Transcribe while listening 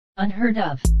Unheard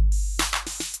of.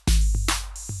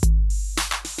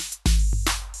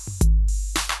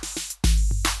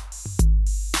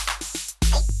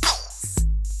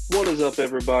 What is up,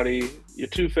 everybody? Your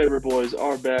two favorite boys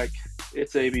are back.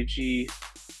 It's ABG.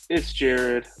 It's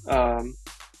Jared.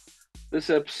 This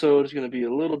episode is going to be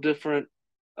a little different.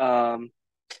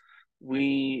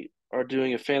 We are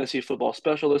doing a fantasy football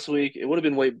special this week. It would have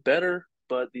been way better,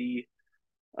 but the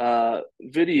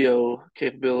video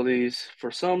capabilities,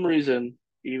 for some reason,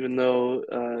 even though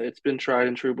it's been tried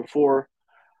and true before,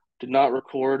 did not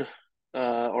record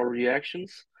our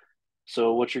reactions.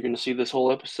 So what you're going to see this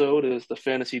whole episode is the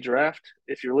fantasy draft.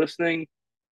 If you're listening,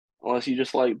 unless you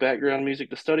just like background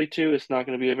music to study to, it's not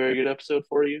going to be a very good episode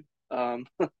for you.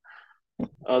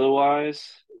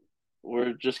 Otherwise,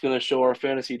 we're just going to show our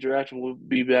fantasy draft, and we'll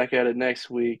be back at it next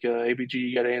week. ABG,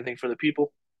 you got anything for the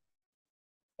people?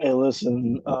 Hey,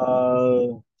 listen,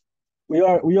 we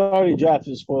already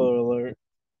drafted. Spoiler alert.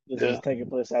 This Yeah, is taking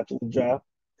place after the draft,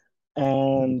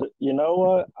 and you know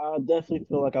what? I definitely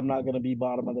feel like I'm not going to be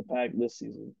bottom of the pack this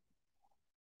season.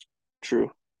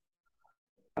 true.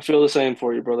 I feel the same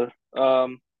for you, brother.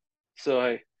 So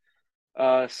hey,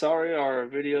 sorry our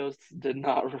videos did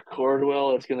not record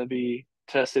well. It's going to be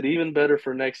tested even better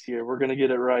for next year. We're going to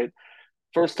get it right.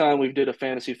 First time we've did a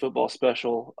fantasy football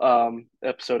special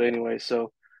episode anyway.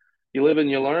 So you live and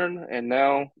you learn. And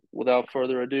now, without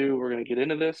further ado, we're going to get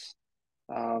into this.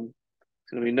 It's going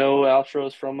to be no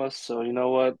outros from us. So you know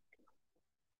what?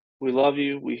 We love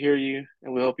you. We hear you.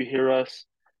 And we hope you hear us.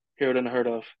 Hear it unheard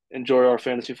of. Enjoy our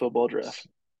fantasy football draft.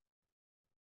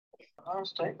 Oh,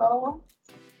 All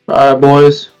right,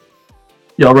 boys.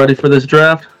 Y'all ready for this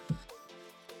draft?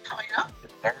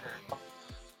 yeah.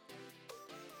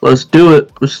 Let's do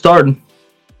it. We're starting.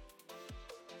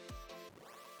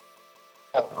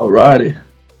 Alrighty.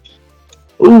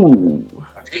 Ooh.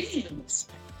 Jeez.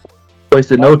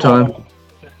 Wasted no time.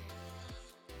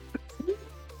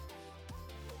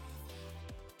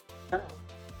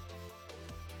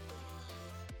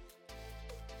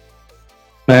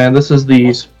 Man, this is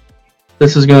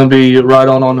gonna be right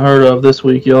on unheard of this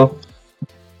week, y'all.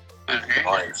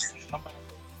 Nice.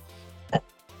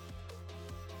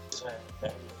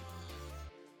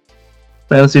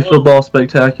 Fantasy football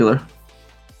spectacular.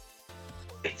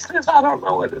 He says I don't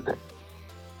know what to do.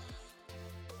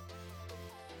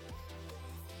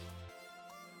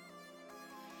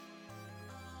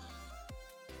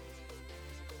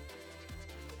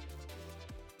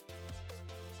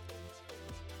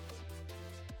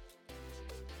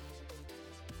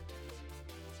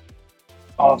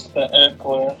 Austin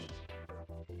Eckler.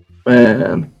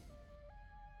 Man.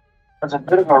 That's a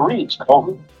bit of a reach,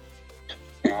 Colton.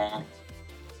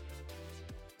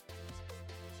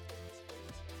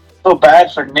 Feel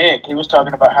bad for Nick. He was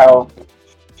talking about how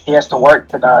he has to work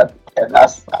tonight, and I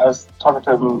was talking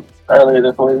to him earlier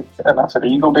this week, and I said, "Are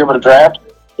you gonna be able to draft?"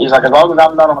 He's like, "As long as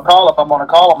I'm not on a call. If I'm on a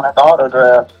call, I'm gonna have to auto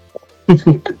draft."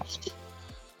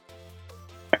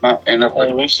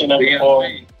 Hey, we've seen that before.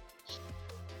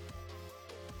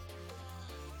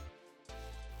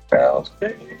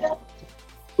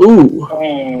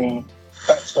 Ooh.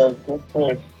 That's a good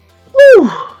pick. Woo.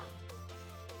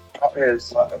 I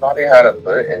thought he had a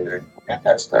foot injury.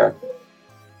 That's the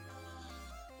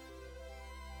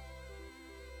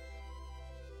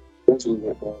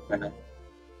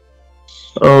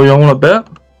Oh, y'all want to bet?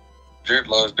 Jared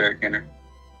loves Derrick Henry.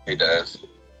 He does.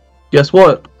 Guess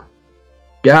what?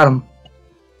 Got him.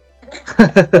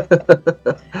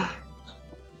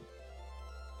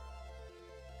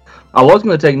 I was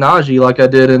gonna take Najee like I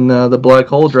did in the black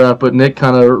hole draft, but Nick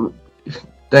kind of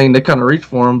reached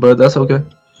for him. But that's okay.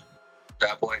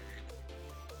 That boy.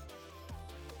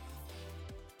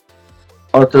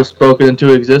 Arthur spoke it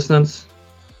into existence.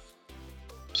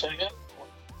 Say again?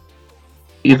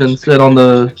 Ethan said on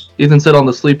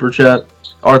the sleeper chat,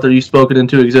 Arthur, you spoke it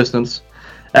into existence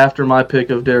after my pick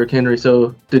of Derrick Henry.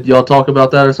 So did y'all talk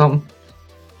about that or something?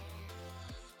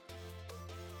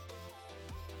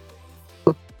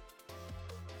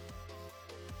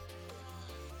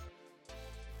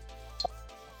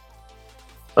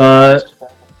 Uh,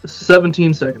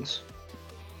 17 seconds.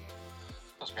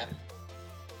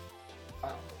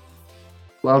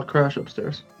 Loud crash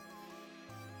upstairs.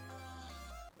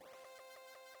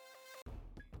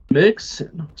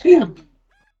 Mixon. Damn.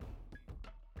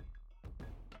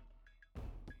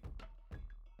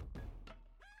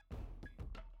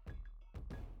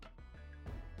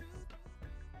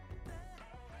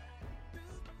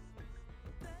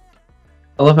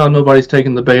 I love how nobody's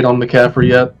taken the bait on McCaffrey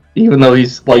yet, even though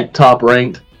he's like top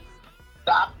ranked.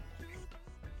 Stop.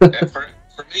 For me,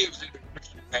 it was either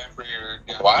Christian McCaffrey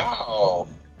or Wow.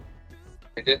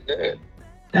 He did that.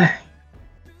 Dang.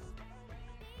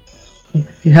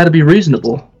 He had to be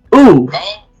reasonable. Ooh,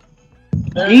 Oh,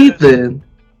 Ethan.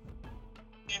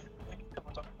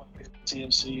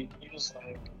 TMC. He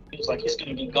was like he's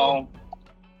gonna be gone.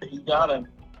 He got him.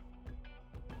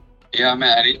 yeah,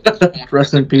 Matt.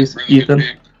 Rest in peace, Ethan.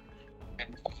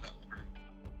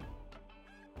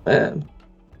 Man.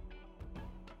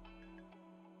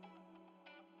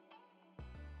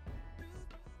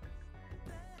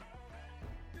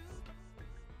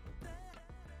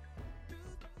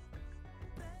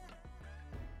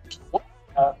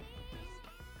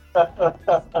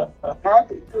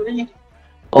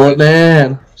 Oh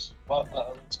man. I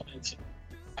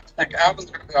think Alvin's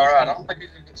going to be all right. I don't think he's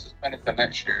going to get suspended for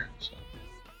next year. So.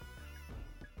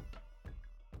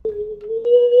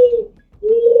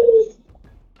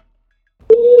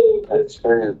 That's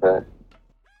very bad.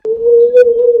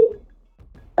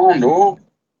 Oh no.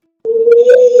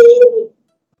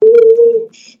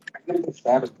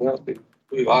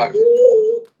 We live.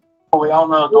 We all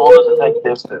know Noel doesn't take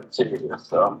this serious,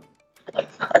 so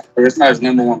It's not his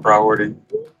number one priority.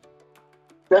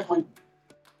 definitely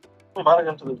Invited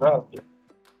him to the draft.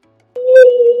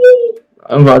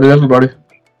 I invited everybody.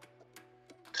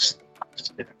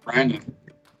 Brandon.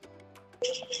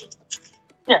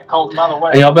 Yeah, Colton, by the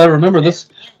way. Hey, y'all better remember this.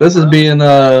 This is being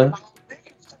dang,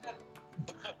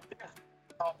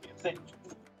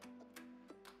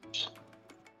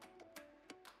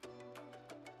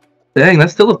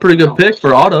 that's still a pretty good pick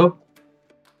for Otto.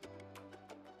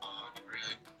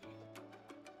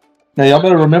 Now y'all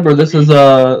better remember this is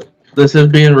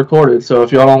being recorded, so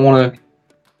if y'all don't want to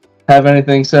have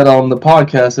anything said on the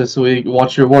podcast this week,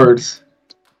 watch your words.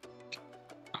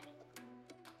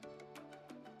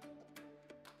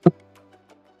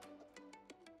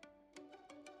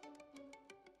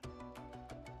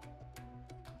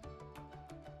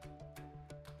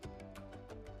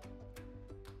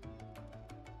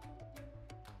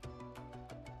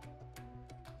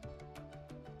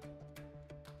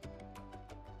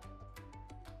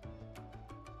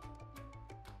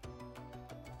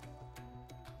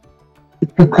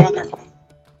 Brother.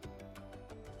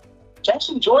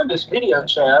 Jackson enjoyed this video,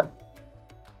 Chad.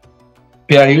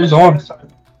 Yeah, he was on.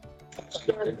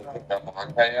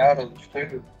 Hey, Adams,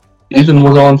 too. Ethan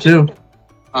was on too.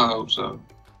 I hope so.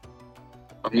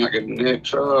 I'm not getting Nick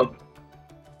trouble.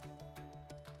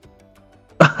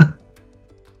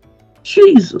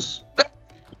 Jesus.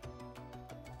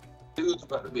 Dude's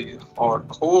about to be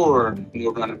hardcore new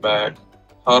running back.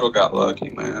 Huddle got lucky,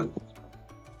 man.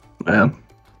 Man.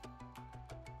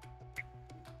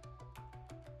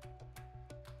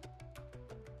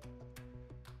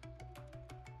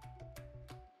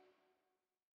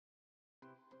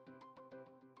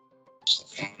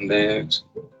 Next.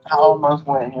 I almost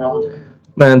went him.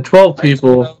 Man, 12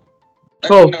 people.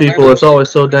 12 people, it's always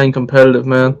so dang competitive,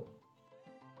 man.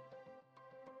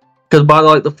 Because by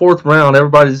like the fourth round,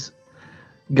 everybody's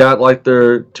got like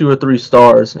their 2 or 3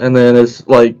 stars, and then it's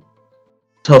like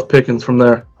tough pickings from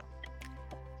there.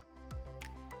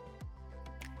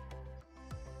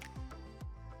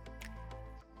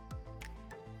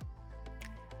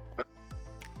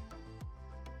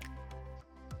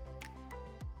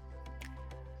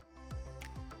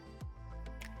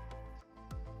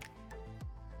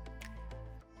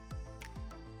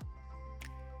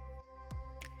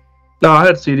 No, I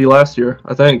had CD last year,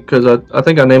 I think, because I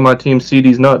think I named my team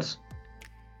CD's Nuts.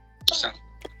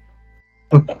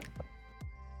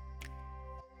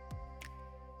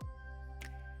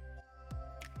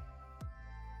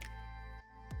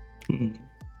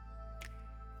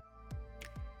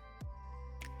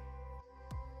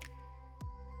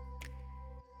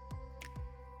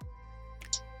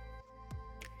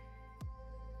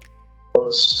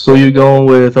 So you going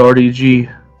with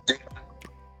RDG?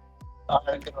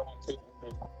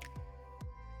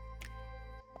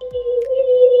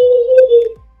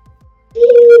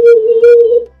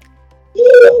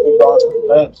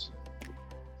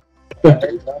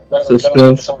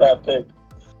 Suspense.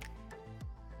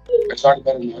 It's already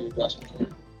better than you guys.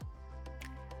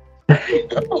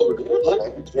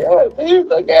 Yeah, dude,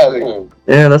 look at him.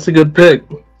 Yeah, that's a good pick.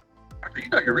 You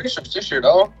got your research this year,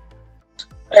 dog.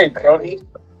 Hey, Brody.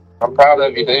 I'm proud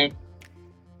of you, dude.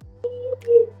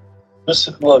 This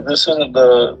isn't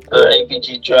the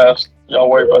APG draft. Y'all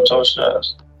worry about those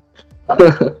drafts.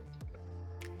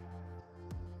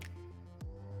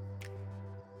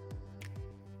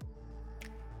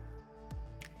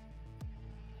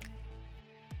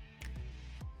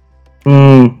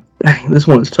 Dang, this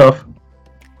one's tough.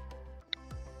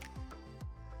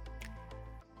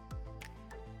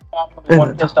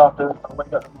 I'm pissed off to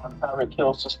wake up in the Tyreek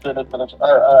Hill suspended for the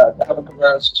Alvin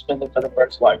Kamara suspended for the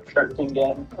first 13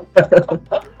 games.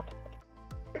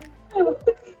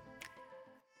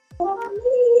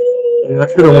 Yeah, I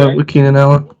should have went with Keenan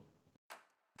Allen.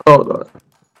 Thought about it.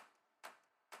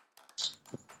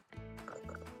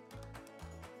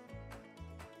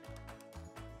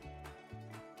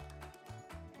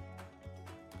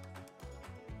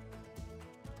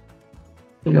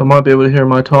 Yeah, I might be able to hear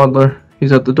my toddler.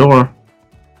 He's at the door.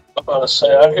 I'm about to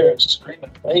say, I hear it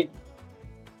screaming, hey.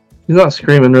 He's not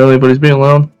screaming really, but he's being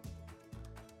loud.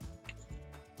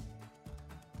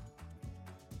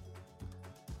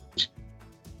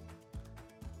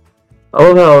 I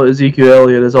love how Ezekiel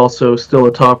Elliott is also still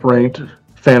a top-ranked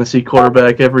fantasy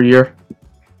quarterback every year.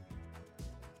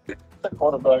 The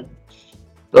quarterback.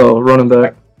 Oh, running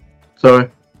back. Sorry.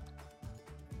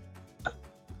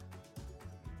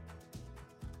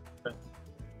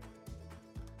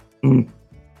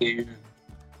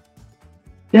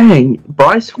 Dang,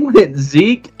 Bryce went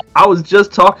Zeke. I was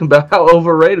just talking about how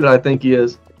overrated I think he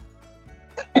is.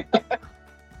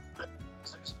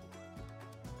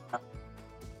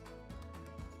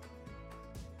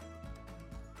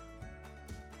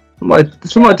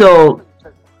 Somebody tell.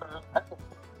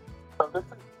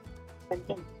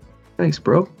 Thanks,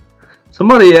 bro.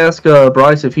 Somebody ask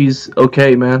Bryce if he's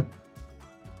okay, man.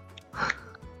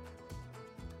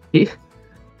 He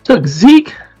took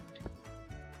Zeke.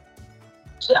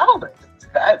 See, I don't think it's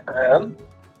that bad.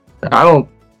 I don't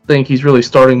think he's really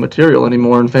starting material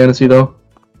anymore in fantasy, though.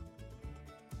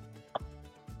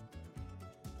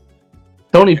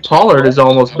 Tony Pollard is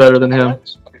almost better than him.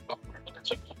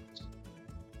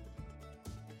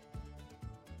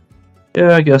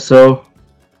 Yeah, I guess so.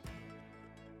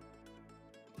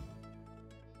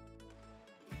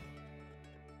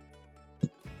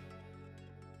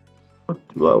 What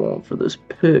do I want for this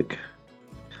pick?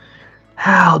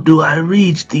 How do I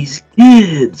reach these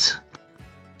kids?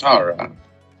 Alright.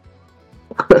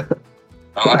 I don't know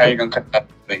how you're going to cut that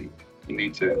thing. You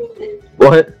need to.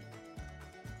 What?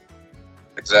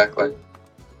 Exactly.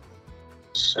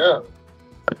 Sure.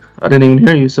 I didn't even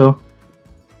hear you, so.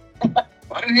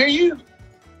 I didn't hear you.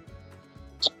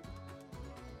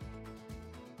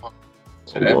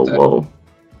 Whoa, whoa.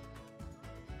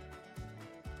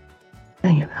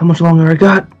 Dang it, how much longer I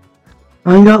got?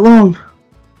 I ain't got long.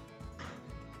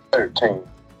 13.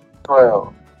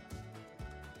 12.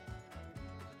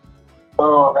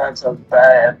 Oh, that's a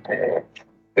bad pick.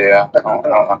 Yeah. I don't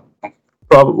know.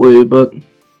 Probably, but.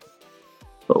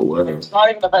 Oh, well. It's not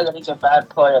even the fact that he's a bad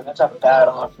player. That's a bad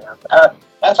offense.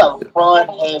 That's a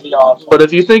run-heavy offense. But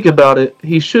if you think about it,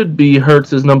 he should be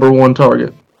Hurts' number one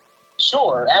target.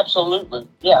 Sure, absolutely.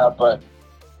 Yeah, but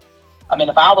I mean,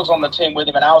 if I was on the team with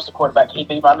him and I was the quarterback, he'd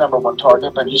be my number one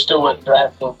target, but you still wouldn't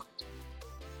draft him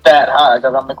that high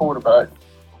because I'm the quarterback.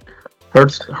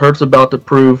 Hurts about to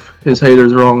prove his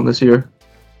haters wrong this year.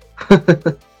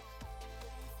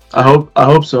 I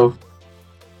hope so.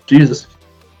 Jesus.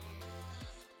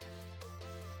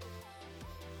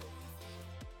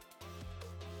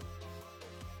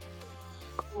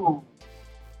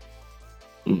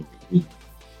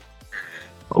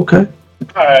 Okay.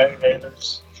 Alright,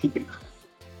 haters.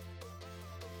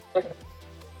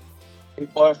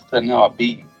 People have to know I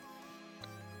beat you.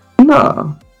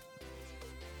 Nah.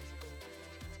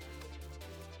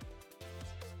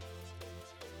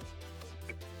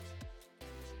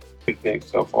 Big pick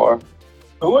so far.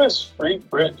 Who is Free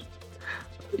Britney?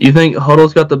 You think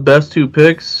Huddle's got the best two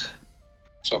picks?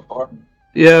 So far.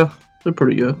 Yeah, they're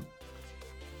pretty good.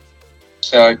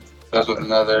 See how it does with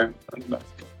another.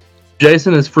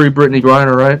 Jason is free Brittany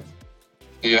Griner, right?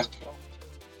 Yeah.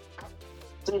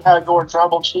 See how your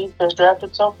tribal chief has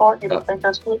drafted so far? You don't think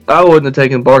that's good? I wouldn't have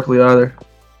taken Barkley either.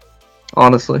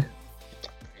 Honestly.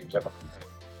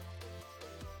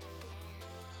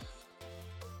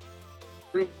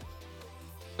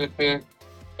 Good pick.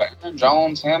 Aaron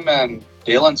Jones, him and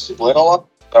Dylan split a lot,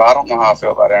 so I don't know how I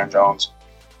feel about Aaron Jones.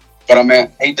 But I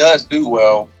mean, he does do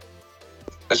well.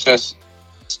 It's just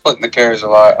splitting the carries a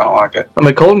lot. I don't like it. I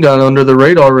mean, Colton got an under the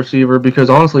radar receiver because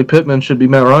honestly, Pittman should be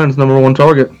Matt Ryan's number one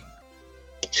target.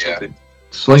 Yeah.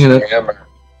 Slinging it.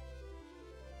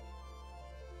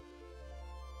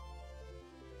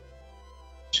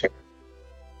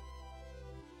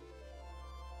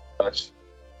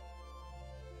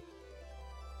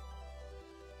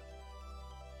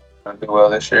 Gonna do well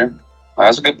this year.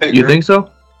 That's a good pick. You think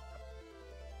so?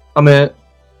 I mean,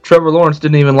 Trevor Lawrence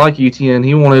didn't even like ETN.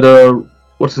 He wanted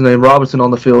what's his name, Robinson on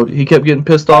the field. He kept getting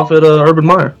pissed off at Urban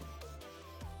Meyer.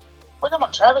 Wait a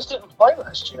minute, Travis didn't play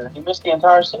last year. He missed the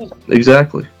entire season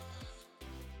Exactly.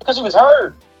 because he was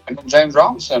hurt. And then James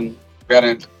Robinson got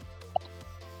in.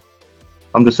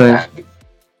 I'm just saying.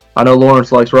 I know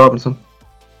Lawrence likes Robinson.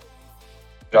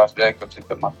 Josh Jacobs, he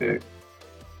put my pick.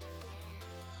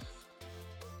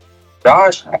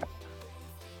 Josh.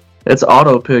 It's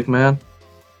auto pick, man.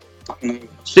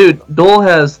 Dude, Dole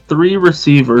has 3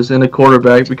 receivers and a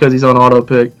quarterback because he's on auto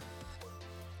pick.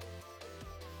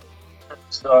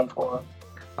 It's done for him.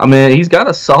 I mean, he's got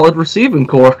a solid receiving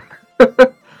core.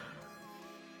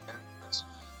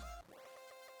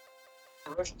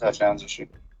 Rushing touchdowns this year.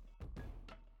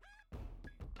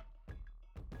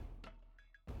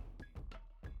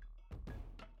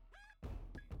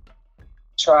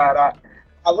 Try it.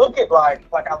 I look at like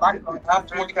I like it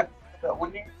after when you got that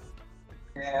winning.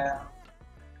 Yeah.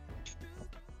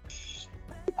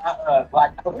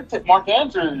 Like I looked at Mark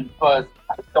Andrews, but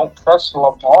I don't trust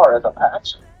Lamar as a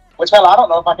passer. Which hell, I don't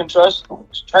know if I can trust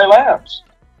Trey Lance.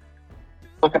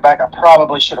 Looking back, I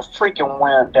probably should have freaking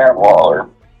went Darren Waller.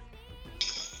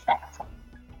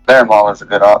 Darren Waller's a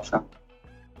good option.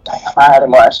 Damn, I had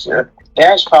him last year.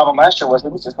 Darren's problem last year was he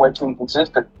was just way too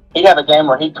inconsistent. He'd have a game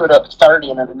where he'd put up 30,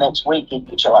 and then the next week he'd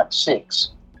get you like 6.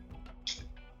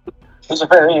 These are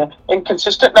very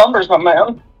inconsistent numbers, my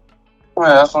man.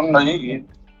 Well, that's one that you get.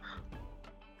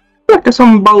 Look at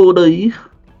somebody.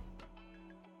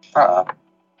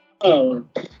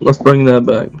 Let's bring that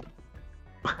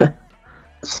back.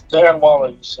 Darren Waller,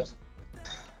 you said.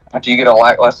 After you get a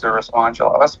lackluster response, you're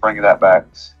like, let's bring that back.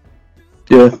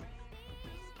 Yeah.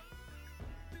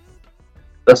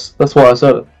 That's why I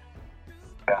said it.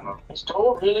 Yeah, He's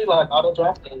still really like auto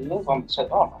drafting and move on. Said,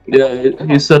 oh, Yeah,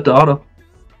 he's set to auto.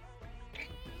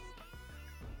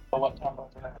 what time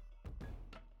was that?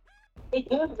 He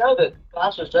did know that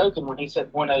Josh was joking when he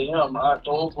said 1 a.m. I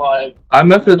told like I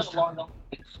messaged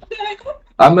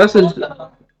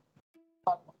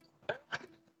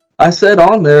I said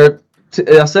on there,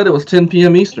 I said it was 10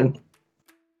 p.m. Eastern.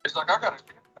 It's like, I gotta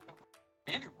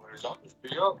get anyways, I'll just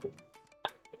be up.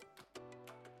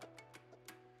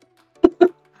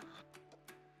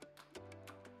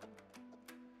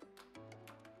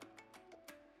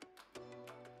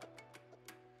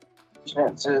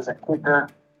 chances, a kicker,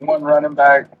 1 running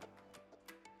back.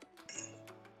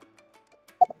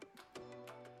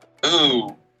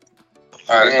 Ooh.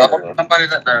 Alright, so somebody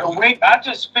that there. I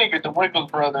just figured the Winkles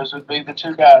brothers would be the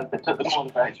 2 guys that took the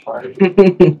quarterbacks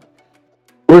first.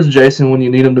 Where's Jason when you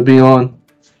need him to be on?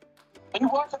 He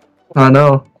wasn't I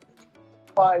know.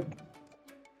 like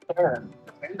Aaron.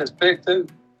 And it's big too.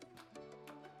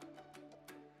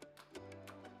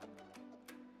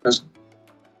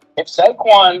 If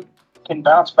Saquon can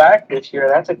bounce back this year,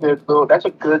 that's a good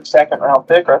 2nd round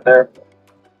pick right there.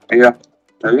 Yeah,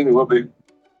 it really will be.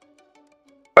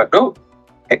 But oh,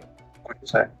 hey, what you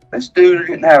say? This dude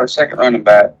didn't have a 2nd running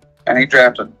back, and he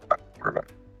drafted a quarterback.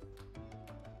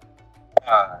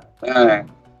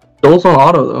 Dang. Dole's on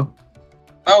auto though.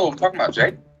 Oh, I'm talking about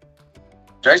Jay.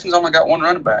 Jason's only got 1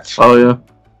 running back. Oh yeah.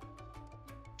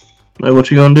 Hey,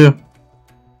 what you gonna do?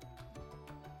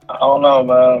 I don't know,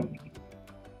 man.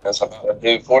 That's about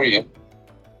to do for you.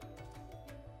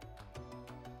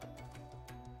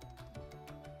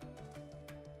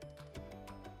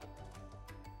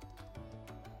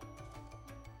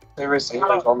 The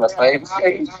receivers on the same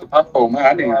page. Oh man,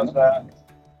 I didn't know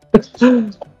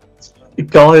that. You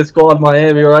call his squad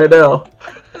Miami right now.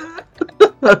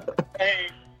 Hey.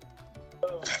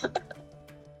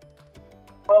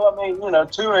 Well, I mean,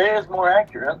 Tua is more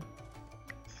accurate.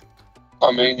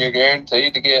 I mean, you're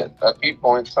guaranteed to get a few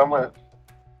points somewhere.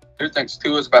 Who thinks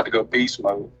Tua's about to go beast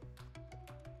mode?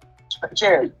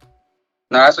 Jared,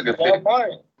 No, that's a good pick.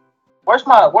 where's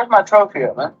my trophy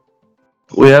at, man?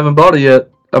 We haven't bought it yet.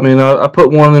 I mean, I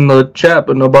put one in the chat,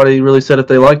 but nobody really said if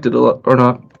they liked it or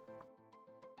not.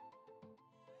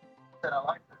 I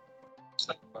like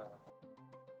it.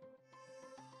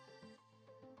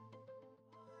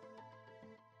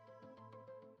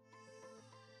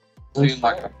 Seems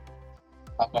like a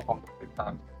pop up on the big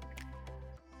time.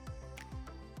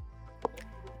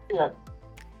 Yeah.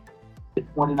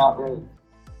 When you're not ready.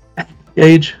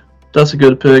 Gage, that's a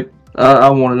good pick. I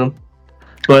wanted him.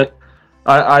 But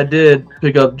I did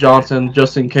pick up Johnson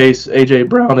just in case A.J.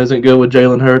 Brown isn't good with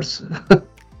Jalen Hurts.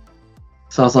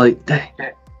 So I was like, dang.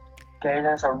 Okay,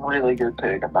 that's a really good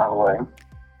pick, by the way.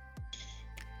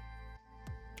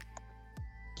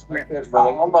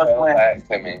 Back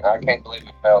to me. I can't believe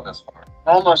it fell this far.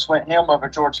 I almost went him over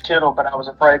George Kittle, but I was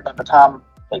afraid by the time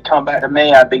it come back to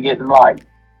me, I'd be getting like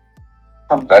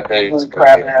some That dude's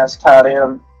crap gonna ass tight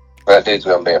end. That dude's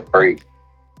gonna be a freak.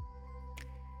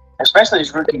 Especially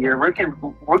his rookie year.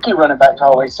 Rookie running backs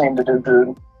always seem to do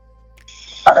good.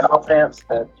 Like an offense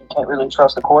that you can't really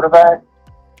trust the quarterback.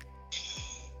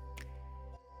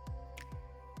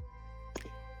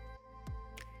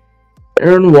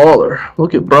 Aaron Waller.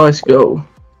 Look at Bryce go.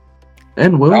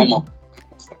 And Williams. Almost.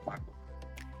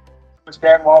 Which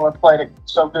Darren Waller played it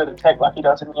so good at Tech like he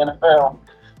does in the NFL.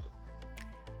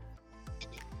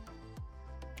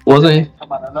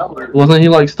 Come out of nowhere. Wasn't he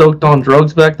like stoked on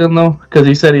drugs back then though? Because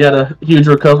he said he had a huge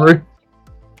recovery.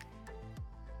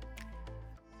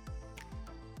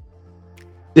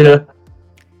 Yeah.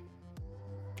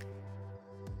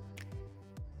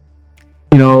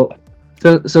 You know,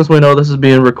 since we know this is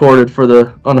being recorded for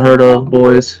the Unheard Of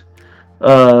boys,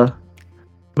 man,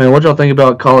 what y'all think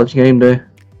about College Game Day?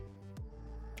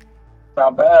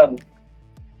 Not bad.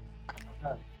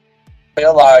 I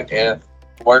feel like if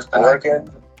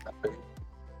Oregon, I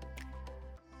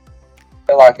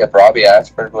feel like if Robbie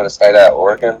Ashford would have stayed at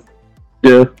Oregon,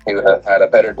 Yeah. he would have had a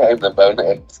better game than Bo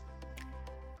Nix.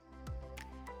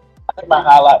 I think my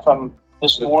highlight from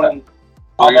this morning,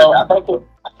 although I think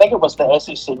it was the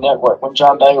SEC Network when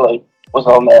John Daly was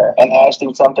on there and asked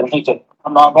him something. He said,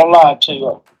 "I'm not gonna lie to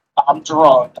you, I'm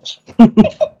drunk."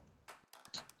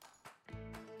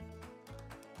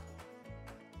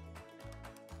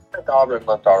 Auburn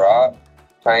looked alright.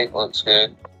 Tank looks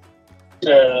good.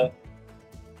 Yeah.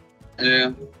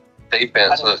 Yeah.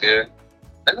 Defense looked good.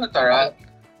 They looked alright.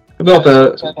 How about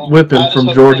that whipping from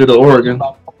Georgia to Oregon?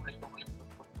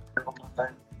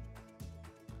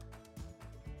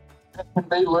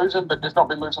 Be losing, but just don't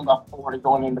be losing by 40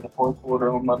 going into the fourth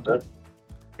quarter on Monday.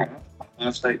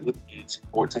 Ohio State leads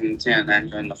 14-10, and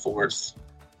you're in the fourth.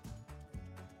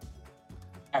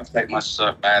 Ohio State must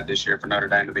suck bad this year for Notre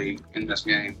Dame to be in this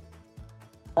game.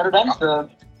 Notre Dame's the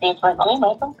 5th ranked team,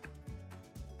 ain't they?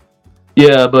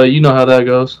 Yeah, but you know how that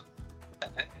goes.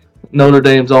 Notre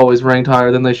Dame's always ranked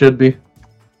higher than they should be.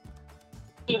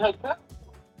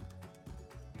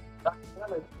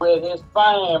 With his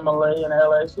family in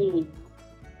LSU.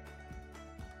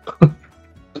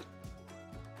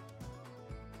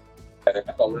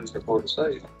 I'll lose to Florida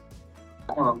State.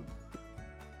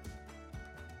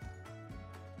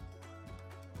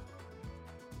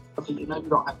 You know you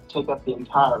don't have to take up the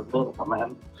entire minute,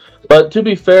 man. But to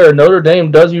be fair, Notre Dame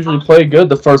does usually play good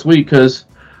the first week because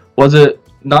was it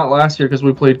not last year because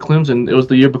we played Clemson? It was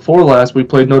the year before last we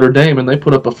played Notre Dame and they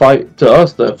put up a fight to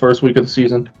us that first week of the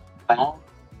season.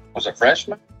 Was it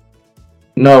freshman?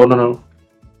 No.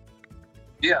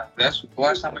 Yeah, that's the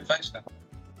last time we faced them.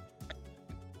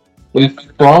 When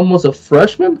Fromm was a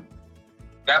freshman?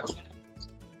 That was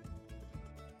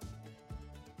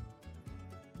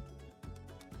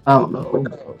I don't know.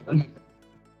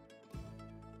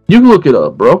 You can look it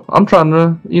up, bro. I'm trying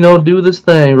to, do this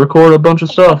thing, record a bunch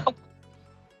of stuff.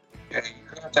 yeah,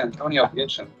 you got Antonio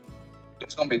Gibson.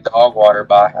 It's gonna be dog water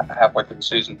by halfway through the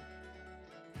season.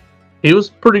 He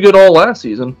was pretty good all last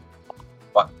season.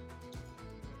 What?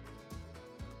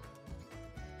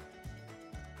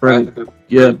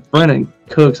 Brandon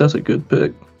Cooks, that's a good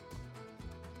pick.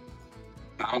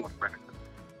 I don't like Brandon.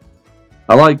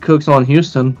 I like Cooks on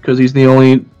Houston because he's the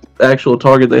only actual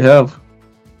target they have.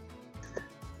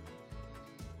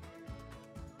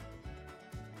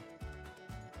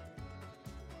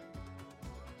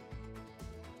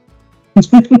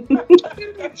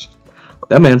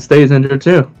 That man stays injured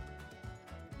too.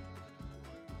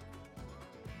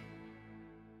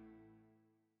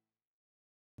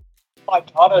 Like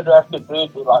auto drafted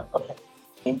dude be like, okay,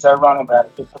 teams are running back,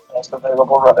 it's the best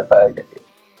available running back.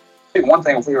 Hey, one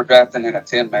thing if we were drafting in a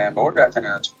 10-man, but we're drafting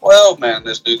in a 12-man,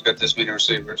 this dude's got this many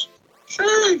receivers.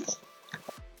 Sheesh.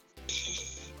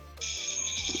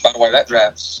 By the way, that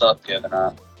draft sucked the other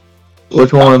night.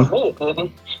 Which one?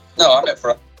 No, I meant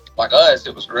for like us,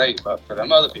 it was great, but for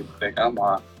them other people pick, I'm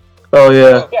like, Oh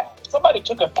yeah. Yeah, somebody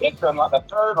took a kicker in like the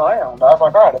 3rd round. I was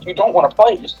like, all right, if you don't want to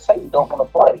play, just say you don't want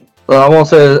to play. Well, I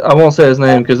won't say his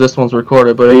name because this one's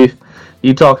recorded. But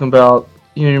you talking about?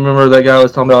 You remember that guy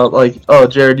was talking about like, oh,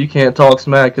 Jared, you can't talk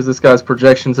smack because this guy's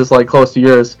projections is like close to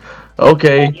yours.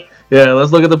 Okay, yeah,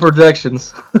 let's look at the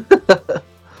projections.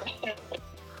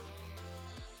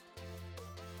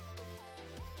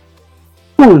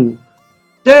 Ooh,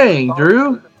 dang,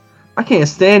 Drew, I can't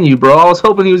stand you, bro. I was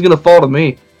hoping he was gonna fall to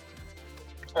me.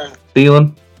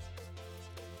 Thielen.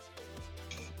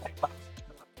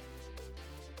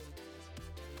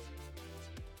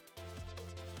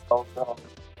 Oh, no.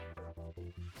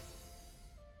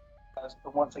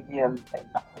 Once again,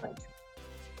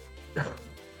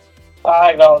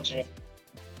 I acknowledge you.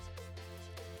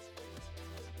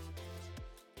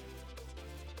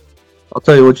 I'll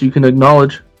tell you what you can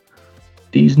acknowledge.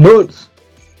 These nuts.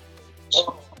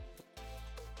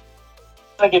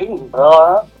 Take it easy, bro.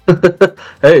 All right?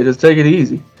 Hey, just take it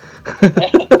easy.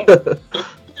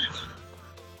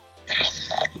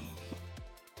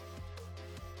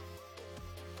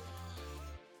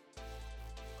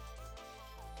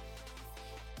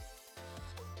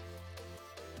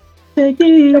 Take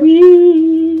it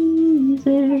easy.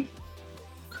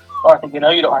 I think you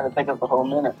know you don't have to take up the whole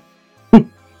minute. You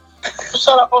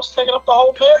said I was taking up the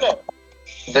whole minute.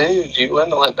 Dude, you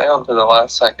wouldn't let down to the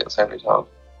last seconds every time.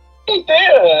 He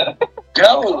did.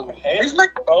 Go! He's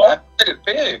making that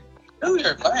big. Do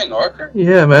your thing, Arthur.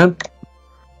 Yeah, man.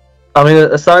 I mean,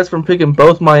 aside from picking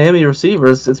both Miami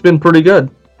receivers, it's been pretty good.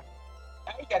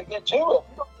 Now you gotta get to it.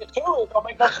 If you don't get to it, it don't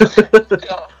make no sense.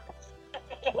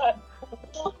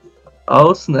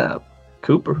 Oh, snap.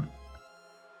 Cooper.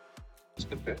 It's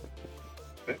good pick.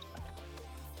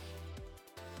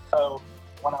 So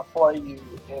when I play you,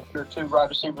 if your two wide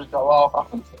receivers go off,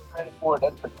 I'm ready for it.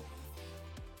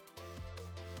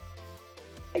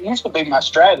 It used to be my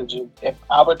strategy. If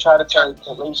I would try to take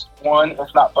at least one,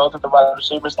 if not both, of the wide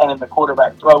receivers, and then the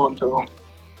quarterback throw them to them,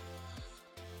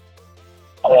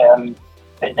 and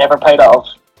it never paid off.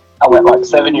 I went like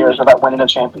 7 years without winning a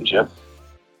championship.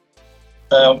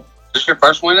 Is this your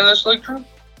first win in this league, Drew?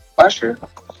 Last year?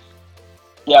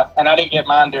 Yeah, and I didn't get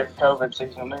mine during COVID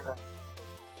season either.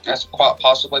 That's quite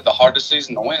possibly the hardest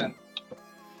season to win.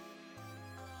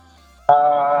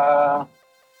 Oh,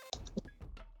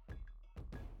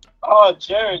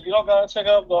 Jared, you don't gotta take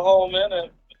up the whole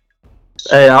minute.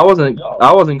 Hey, I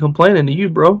wasn't complaining to you,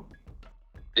 bro.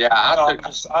 Yeah,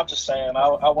 I'm just saying.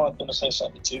 I wanted them to say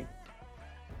something too.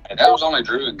 that was only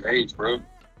Drew and Gage, bro.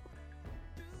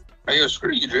 Hey, yo,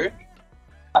 screw you, Drew.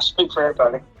 I speak for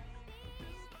everybody.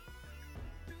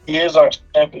 He is our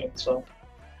champion, so.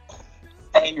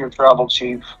 And your tribal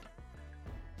chief.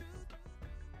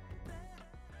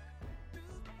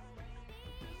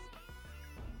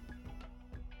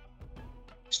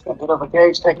 Just a bit of a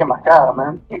Gage taking my guy,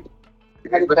 man. I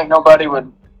didn't think nobody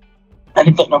would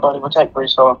take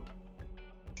Brees Hall.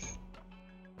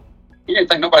 You didn't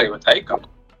think nobody would take him.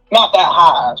 Not that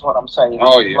high is what I'm saying.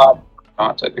 Oh, yeah. Like,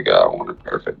 I'll take the guy I wanted.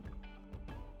 Perfect.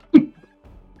 You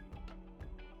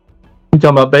talking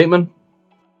about Bateman?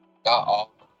 Uh-oh.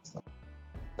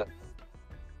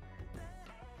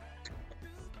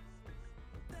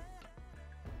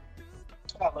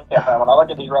 I look at that. When I look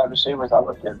at these wide receivers, I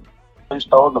look at who's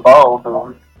throwing the ball to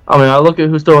them. I mean, I look at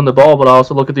who's throwing the ball, but I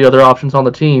also look at the other options on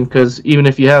the team, because even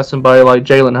if you have somebody like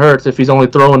Jalen Hurts, if he's only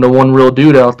throwing to one real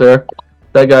dude out there,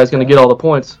 that guy's going to get all the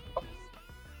points.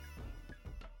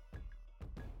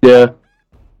 Yeah.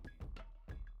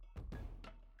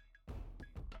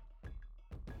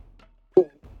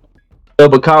 No,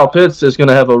 but Kyle Pitts is going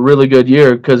to have a really good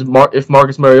year, because if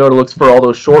Marcus Mariota looks for all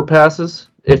those short passes,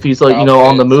 if he's like,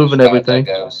 on the move and everything.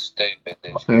 Yeah.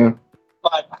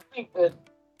 Like, I think that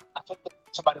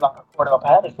somebody like a Cordell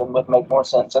Patterson would make more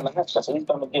sense in the mix, because he's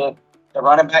going to get the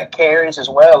running back carries as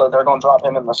well, and they're going to drop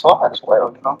him in the slot as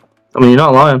well, you know? I mean, you're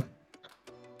not lying.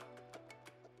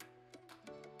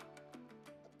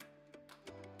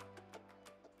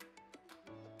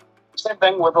 Same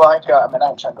thing with, like, I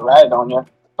ain't trying to rag on you,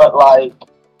 but, like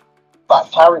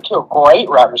Tyreek Hill, great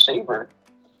wide receiver,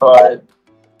 but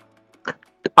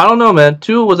I don't know, man.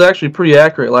 Tua was actually pretty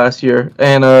accurate last year,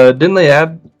 and didn't they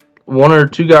add one or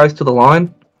two guys to the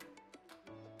line?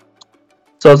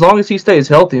 So as long as he stays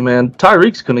healthy, man,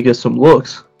 Tyreek's going to get some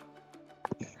looks.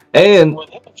 And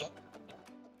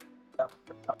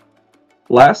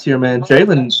last year, man, last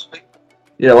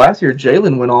year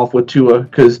Jalen went off with Tua,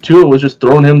 because Tua was just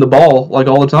throwing him the ball like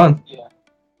all the time. yeah.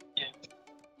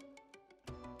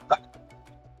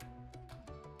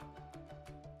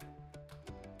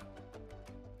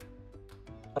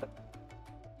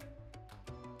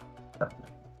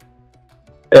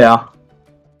 Yeah.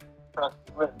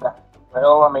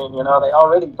 Well, I mean, they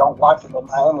already don't like him in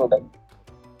Miami.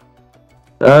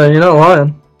 You're not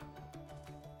lying.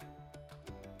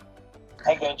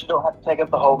 Hey, guys, you don't have to take up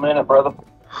the whole minute, brother.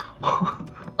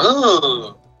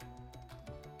 Ooh.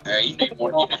 Yeah, you need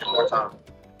more time.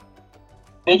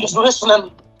 They're just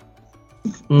listening.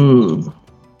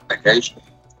 Vacation.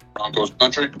 Broncos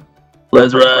country.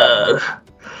 Let's ride.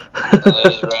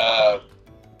 Let's ride.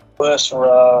 Let's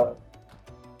ride.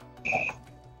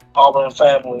 Auburn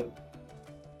family.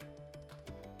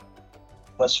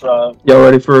 Let's ride. Y'all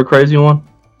ready for a crazy one?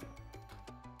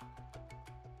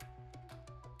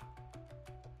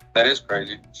 That is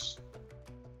crazy.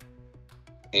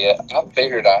 Yeah, I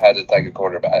figured I had to take a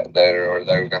quarterback there, or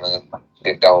they were gonna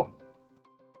get gone.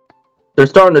 They're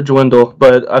starting to dwindle,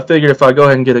 but I figured if I go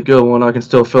ahead and get a good one, I can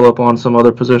still fill up on some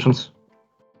other positions.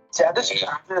 See,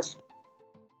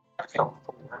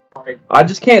 I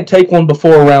just can't take one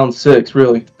before round 6,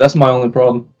 really. That's my only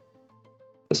problem.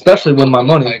 Especially with my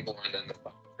money.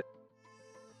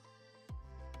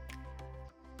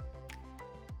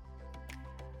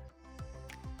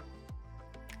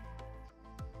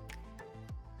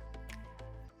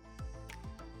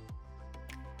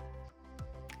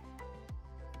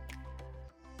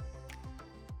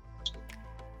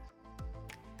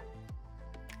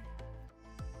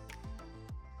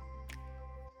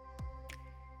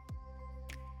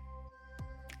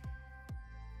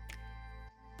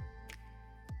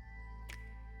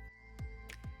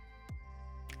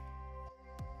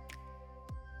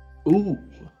 Ooh,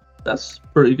 that's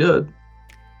pretty good.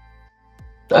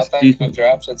 I That's think the decent.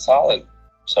 draft's been solid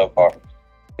so far.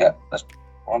 Yeah, that's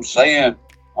what I'm saying.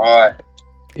 All right.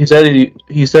 He said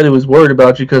he said he was worried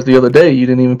about you because the other day you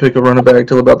didn't even pick a running back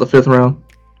till about the 5th round.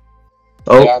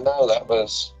 Oh, Yeah, I know that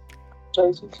was.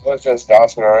 Was just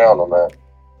dodging around on that.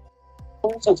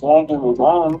 Since one game was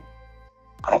long,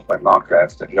 I don't play mock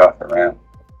drafts to drop around.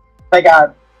 they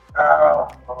got.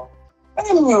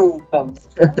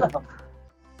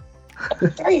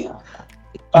 Damn.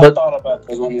 I But- thought about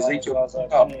Because this. when Ezekiel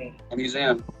when he's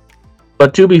in,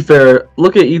 but to be fair,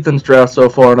 look at Ethan's draft so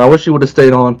far, and I wish he would have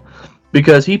stayed on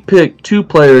because he picked 2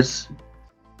 players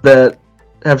that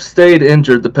have stayed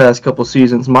injured the past couple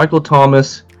seasons: Michael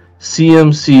Thomas,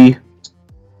 CMC.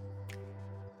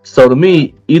 So to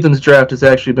me, Ethan's draft has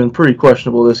actually been pretty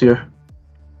questionable this year.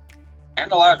 and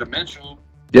Elijah Mitchell.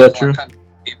 Yeah, is true. kind of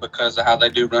because of how they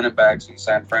do running backs in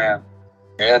San Fran.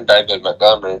 And David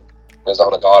Montgomery is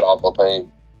on a god awful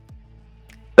team.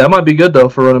 That might be good though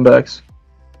for running backs.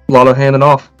 A lot of handing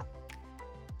off.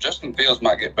 Justin Fields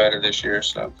might get better this year,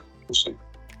 so we'll see.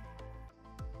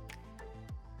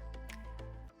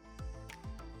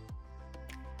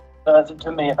 Does it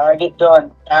to me if I get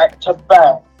done back to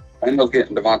back. I know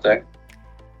getting Devontae.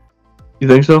 You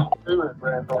think so? Do it,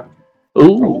 Brandon.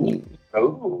 Ooh.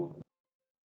 Oh,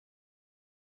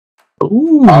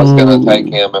 Ooh. I was gonna take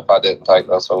him if I didn't take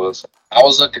Russell Wilson. I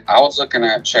was looking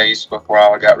at Chase before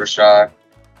I got Rashad.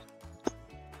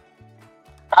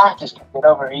 I just can't get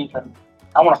over Ethan.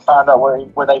 I want to find out where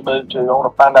they moved to. I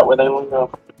want to find out where they live.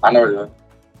 I know that.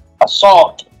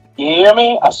 Assault. You hear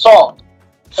me? Assault.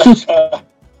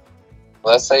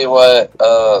 Let's see what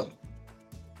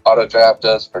auto draft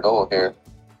does for Dole here.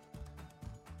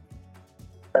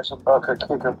 There's a Bucker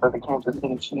kicker for the Kansas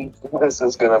City Chiefs. This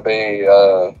is gonna be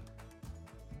A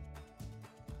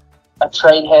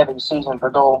trade heavy season for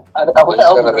Dole. it's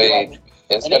gonna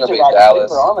be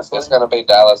Dallas. Honestly. It's gonna be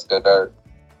Dallas go dirt.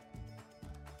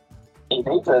 He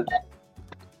needs it.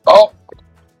 Oh,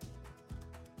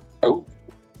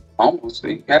 almost.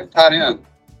 He had a tight end.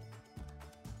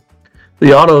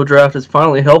 The auto draft is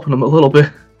finally helping him a little bit.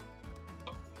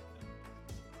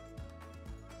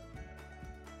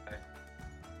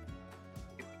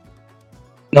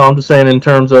 No, I'm just saying in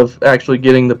terms of actually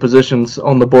getting the positions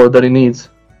on the board that he needs.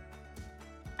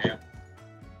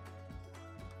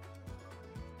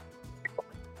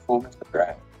 Full of the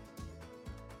draft.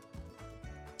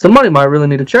 Somebody might really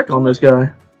need to check on this guy.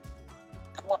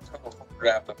 Come on, full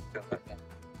draft up until that one.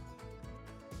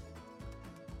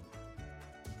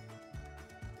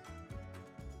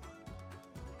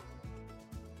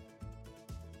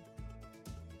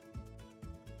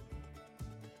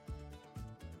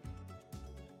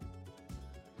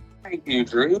 Thank you,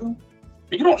 Drew.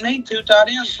 You don't need 2 tight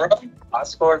ends, bro. I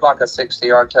scored like a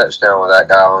 60-yard touchdown with that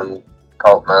guy on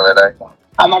Colton the other day.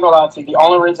 I'm not gonna lie to you. The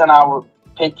only reason I would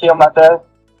pick him right there,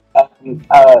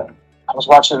 I was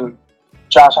watching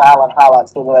Josh Allen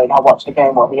highlights the other day, and I watched the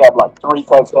game where he had like 3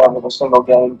 touchdowns in a single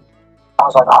game. I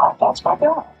was like, all right, that's my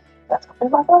guy. That's gonna be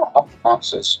my guy. Oh,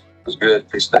 Francis was good.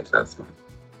 He stuck that through.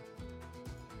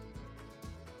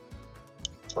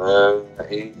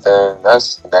 Ethan,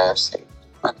 that's nasty.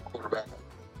 Quarterback.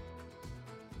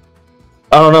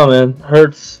 I don't know, man.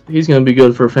 Hurts, he's going to be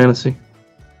good for fantasy.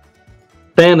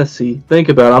 Fantasy. Think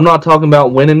about it. I'm not talking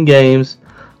about winning games.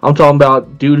 I'm talking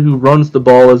about dude who runs the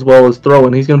ball as well as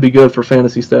throwing. He's going to be good for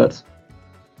fantasy stats.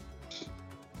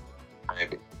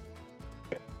 Maybe.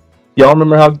 Y'all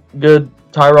remember how good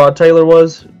Tyrod Taylor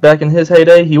was back in his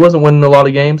heyday? He wasn't winning a lot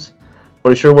of games, but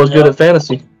he sure was good Yeah. at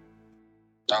fantasy.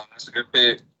 Oh, that's a good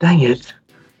pick. Dang it.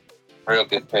 Real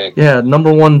good pick. Yeah,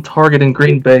 number 1 target in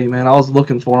Green Bay, man. I was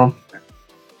looking for him.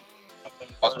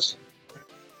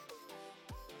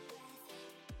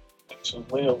 Some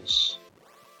wheels.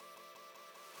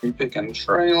 You picking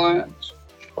Trey Lance?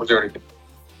 Or was he already?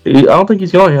 I don't think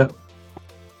he's going yet.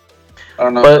 I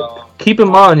don't know. But keep in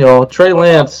mind, y'all, Trey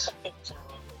Lance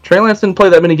didn't play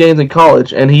that many games in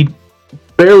college, and he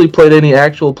barely played any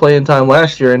actual playing time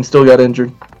last year and still got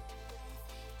injured.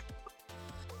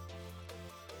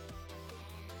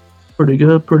 Pretty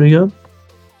good, pretty good.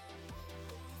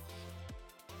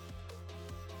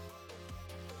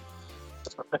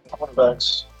 For picking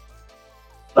quarterbacks.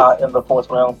 Not in the 4th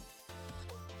round.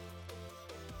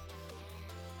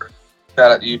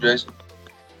 Shout out to you, Jason.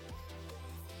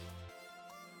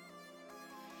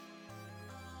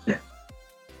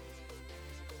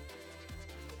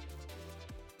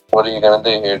 What are you gonna do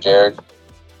here, Jared?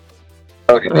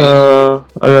 Oh, you need-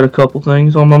 I got a couple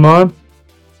things on my mind.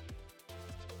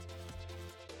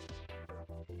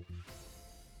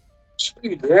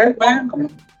 Sweet, Derek, man. Come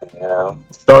on. you know.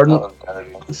 Starting Nothing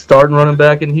dirty. starting running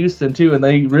back in Houston too, and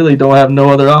they really don't have no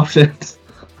other options.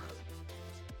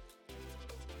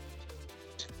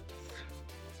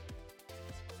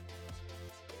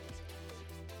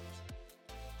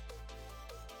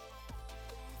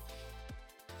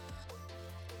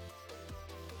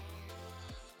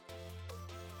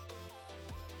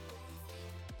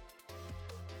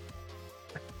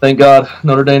 Thank God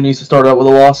Notre Dame needs to start out with a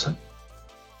loss.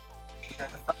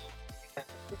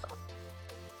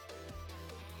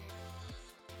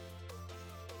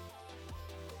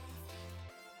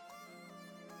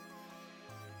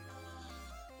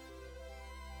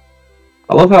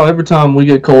 I love how every time we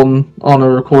get Colton on a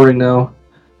recording now,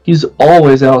 he's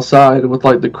always outside with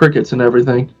like the crickets and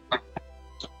everything.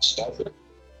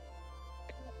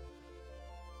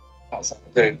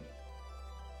 Dude,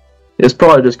 It's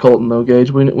probably just Colton though,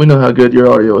 Gage. We know how good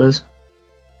your audio is.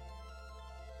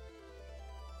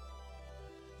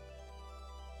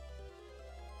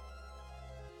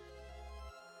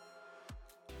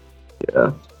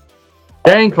 Yeah.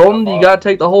 Dang, Colton, you gotta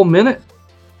take the whole minute?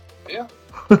 Yeah.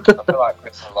 I feel like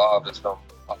Chris Love is going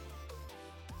to.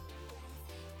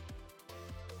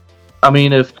 I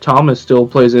mean, if Thomas still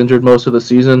plays injured most of the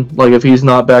season, like if he's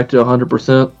not back to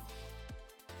 100%.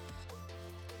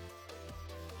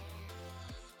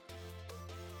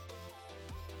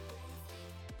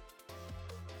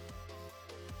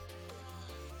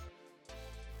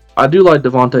 I do like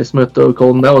Devontae Smith though,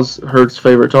 Colton. That was Hurts'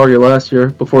 favorite target last year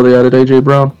before they added A.J.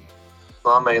 Brown.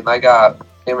 Well, I mean, they got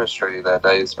chemistry that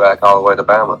dates back all the way to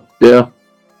Bama. Yeah.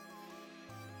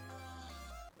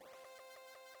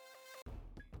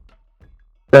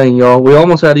 Dang, y'all. We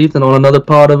almost had Ethan on another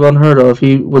pod of Unheard Of.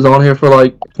 He was on here for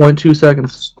like 0.2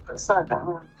 seconds.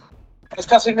 It's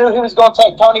because he knew he was going to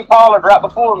take Tony Pollard right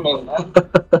before me, man.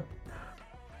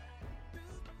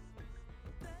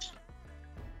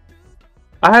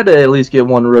 I had to at least get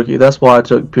one rookie. That's why I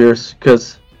took Pierce,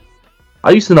 because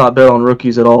I used to not bet on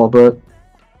rookies at all, but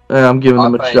I'm giving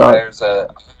them a shot. I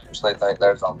actually think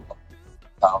there's a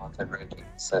talented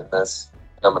rookies in this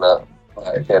coming up.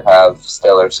 Like, could have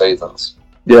stellar seasons.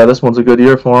 Yeah, this one's a good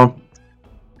year for him.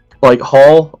 Like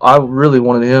Hall, I really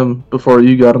wanted him before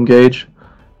you got him, Gage.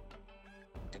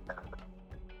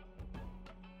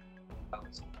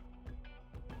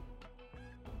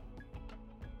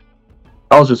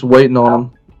 I was just waiting on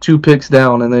him. 2 picks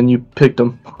down, and then you picked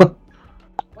him.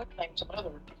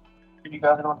 You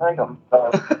guys are going to take him.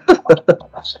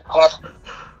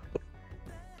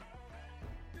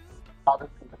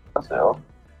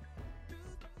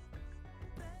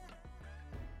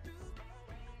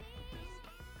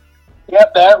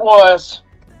 Yep, there it was.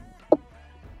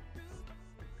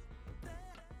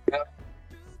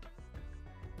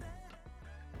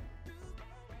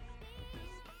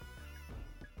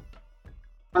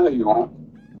 I know you won't.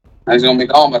 He's gonna be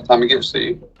gone by the time he gets to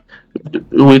you.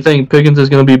 Do we think Pickens is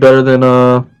going to be better than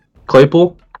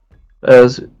Claypool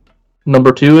as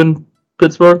number 2 in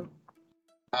Pittsburgh?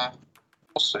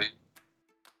 We'll see.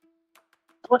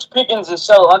 George Pickens is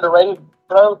so underrated,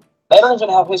 bro. They don't even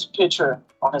have his picture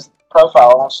on his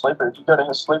profile on Sleeper. If you go to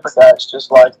his Sleeper guy, it's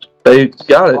just like They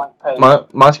got it.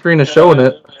 My screen is showing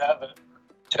it.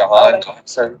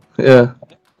 Yeah.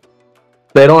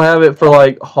 They don't have it for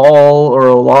like Hall or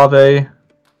Olave.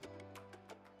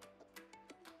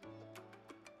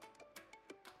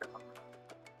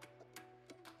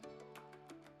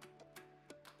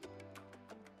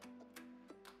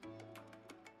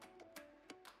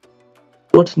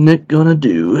 What's Nick gonna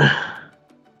do?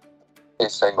 He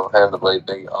single-handedly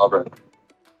beat Auburn.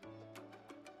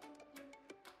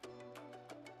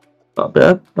 Not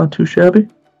bad. Not too shabby.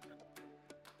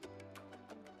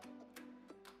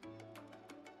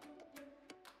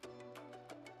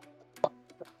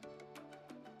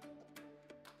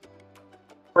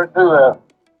 Where's who at?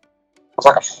 It's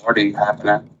like a party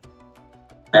happening.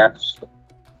 Yeah.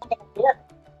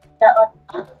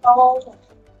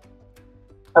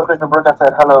 Okay, so Brooke, I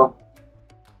said hello.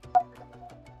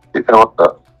 You can look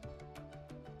up.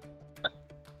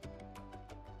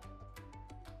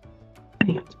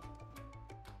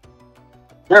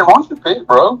 Jared, why don't you pick,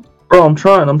 bro? Bro, I'm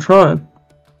trying, guys. I'm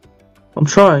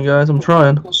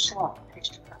trying.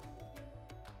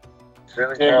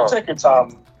 Really Yeah, you count. take your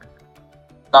time.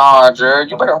 Nah, Jared,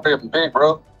 you better be big,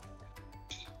 bro.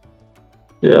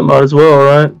 Yeah, might as well,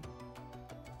 right?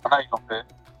 I know you gonna pick.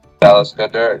 Dallas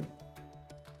good dirt.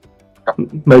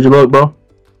 Made you look, bro.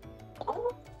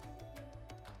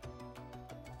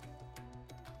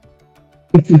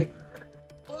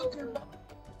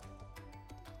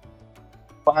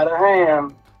 By the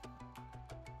hand.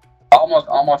 Almost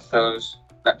chose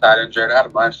that tight end Jared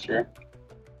Adams last year.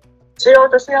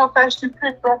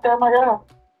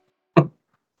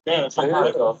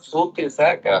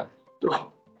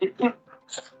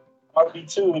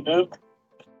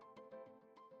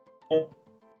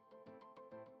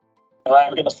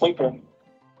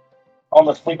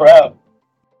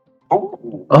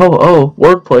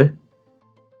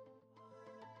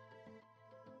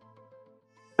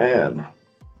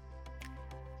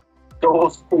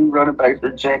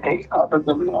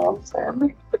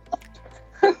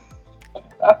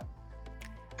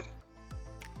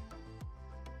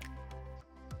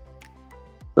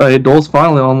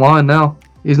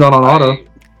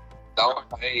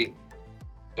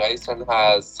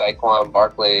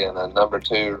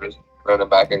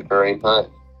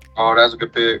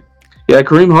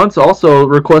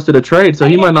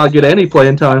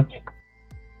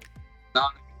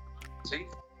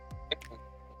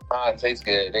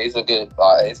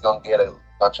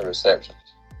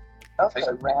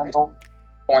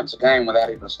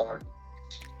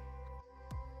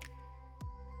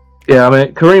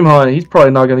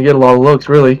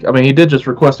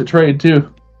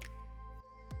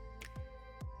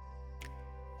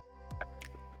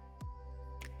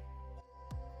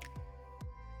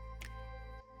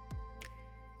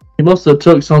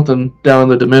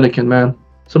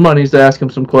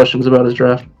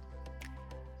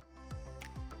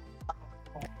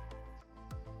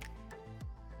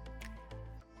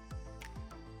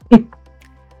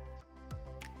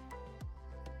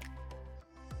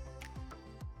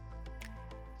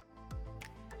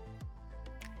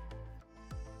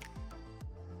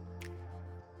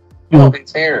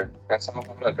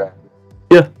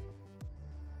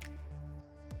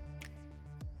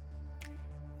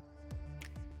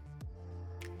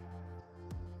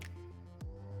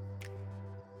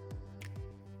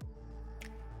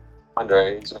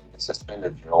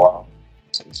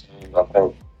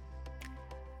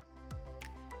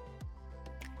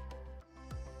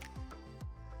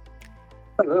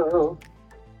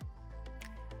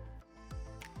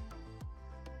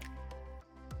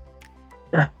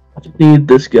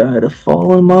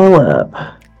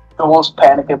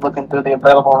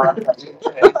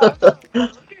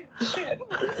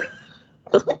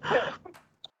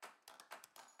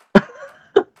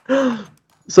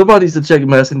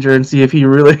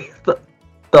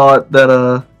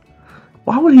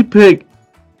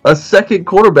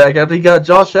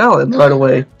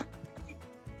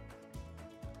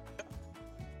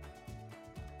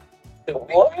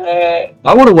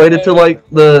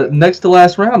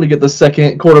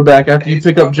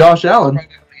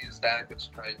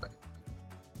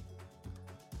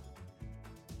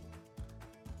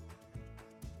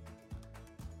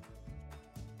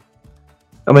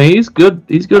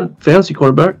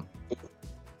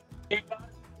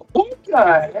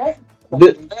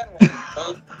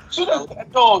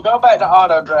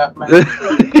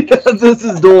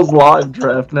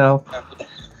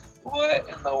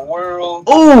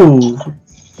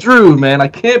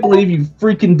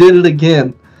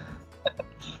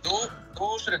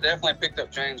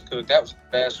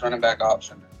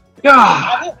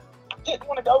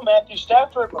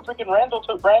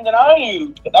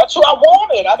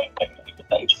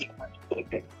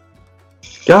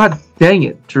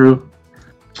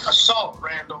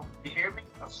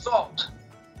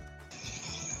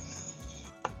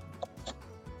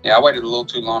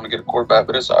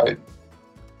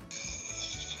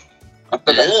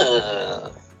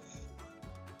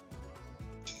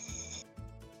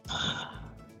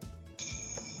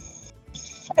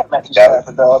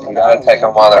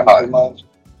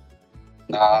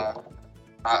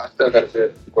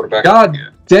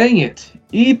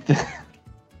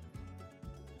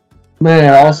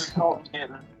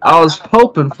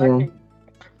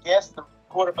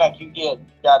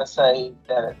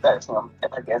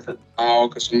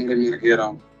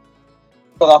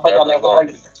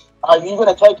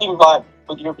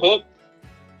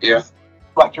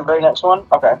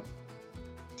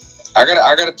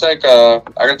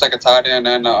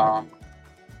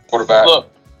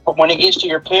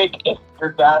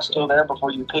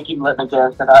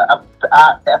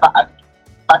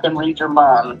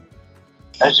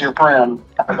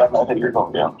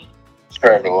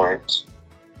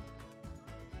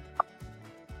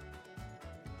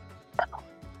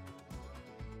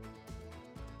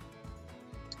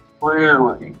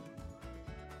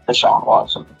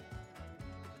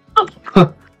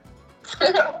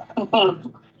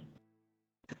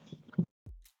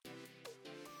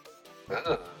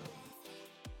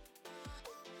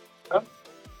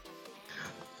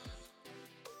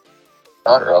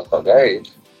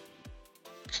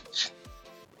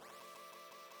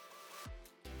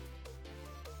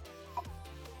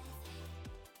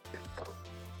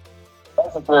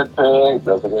 That's a good pick.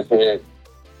 That's a good pick.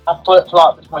 I flip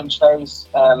flop between Chase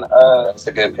and That's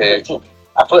a good pick.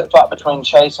 I flip flop between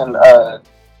Chase and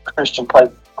Christian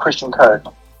Kirk.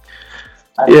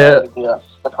 Yeah.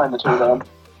 Between the two of them.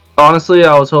 Honestly,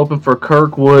 I was hoping for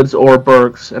Kirk, Woods, or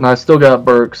Burks, and I still got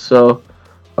Burks, so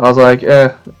I was like,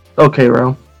 okay,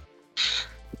 round.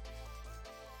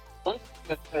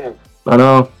 Good pick. I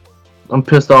know. I'm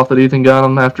pissed off that Ethan got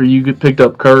him after you picked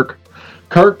up Kirk.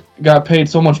 Kirk got paid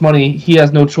so much money, he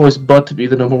has no choice but to be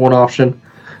the number one option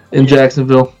in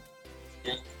Jacksonville.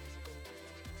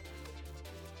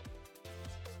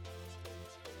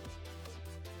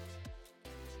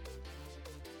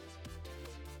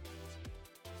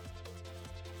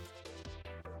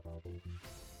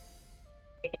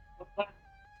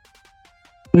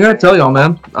 I gotta tell y'all,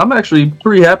 man, I'm actually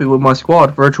pretty happy with my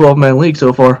squad for a 12-man league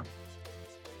so far.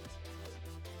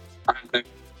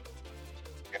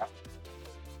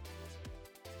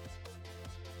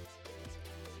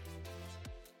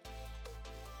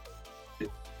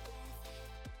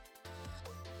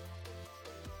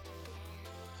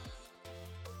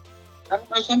 I don't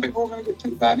know, some people are going to get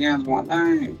 2 tight ends one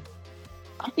day.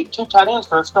 I think 2 tight ends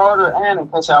for a starter and in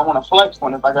case I want to flex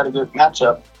one if I got a good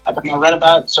matchup. Like if my running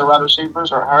backs or wide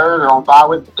receivers are hurt or on bye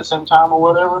week at the same time or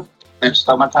whatever, just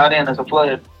throw my tight end as a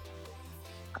play.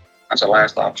 That's the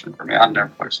last option for me. I'd never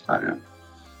place a tight end.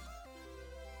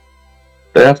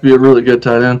 They have to be a really good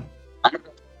tight end.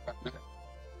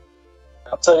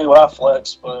 I'll tell you why I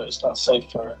flex, but it's not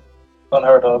safe for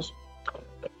unheard of.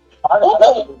 I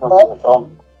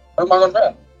know. Who am I going to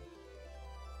draft?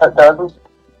 That doesn't.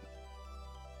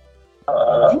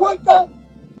 You like that?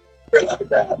 You like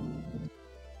that?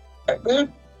 Hey,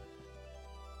 dude.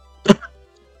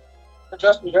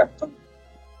 Justin Jefferson?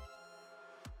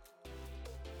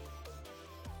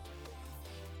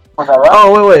 Was that right?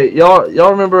 Oh, wait.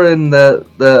 Y'all remember in the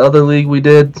other league we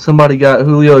did, somebody got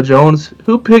Julio Jones?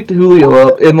 Who picked Julio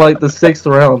up in, like, the 6th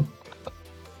round?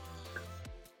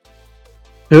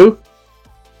 Who?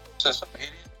 Just an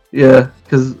idiot. Yeah,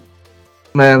 because,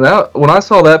 man, when I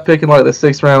saw that pick in, like, the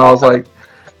 6th round, I was like,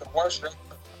 The worst.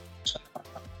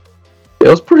 it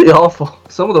was pretty awful.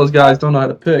 Some of those guys don't know how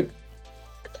to pick.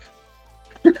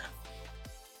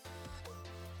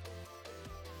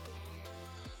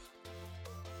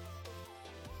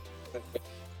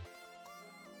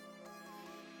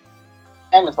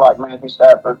 And it's like Matthew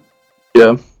Stafford.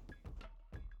 Yeah.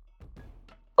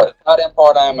 But the tight end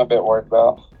part, I am a bit worried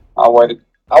about. I waited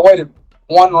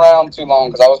 1 round too long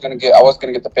because I was gonna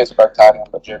get the Pittsburgh tight end,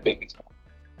 but Jared Biggs.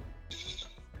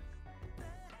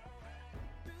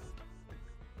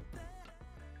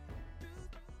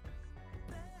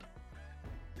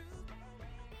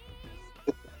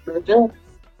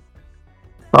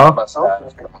 Huh? My side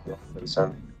is going to be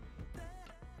concerned.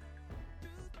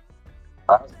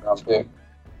 Sounds big.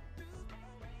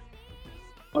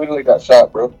 Literally got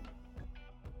shot, bro.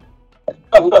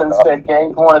 Instead,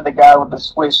 Gabe wanted the guy with the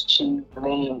Swiss cheese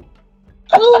knee.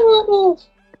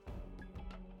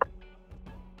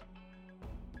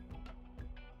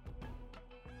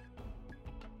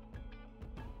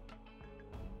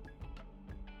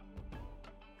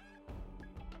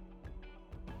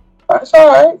 That's all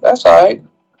right. That's all right.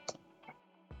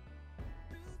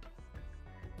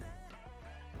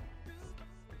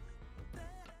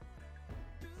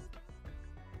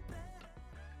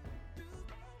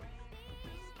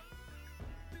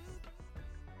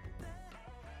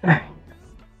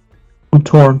 I'm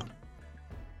torn.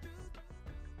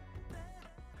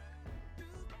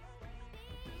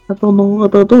 I don't know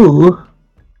what to do.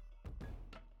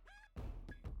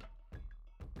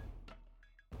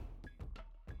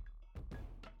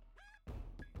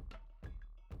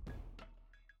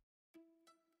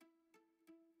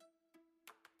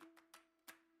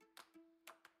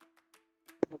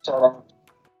 A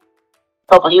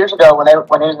couple of years ago, when he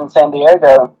was in San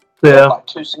Diego, Yeah. like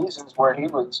 2 seasons where he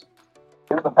was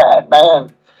a bad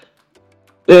man.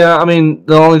 Yeah, I mean,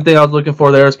 the only thing I was looking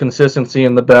for there is consistency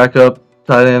in the backup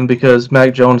tight end because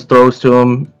Mac Jones throws to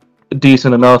him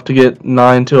decent enough to get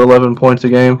 9 to 11 points a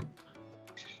game.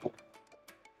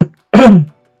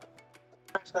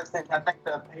 I think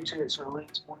the Patriots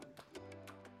released one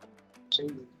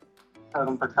season of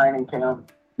him for training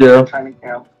camp. Yeah. Training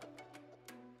camp.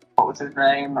 What was his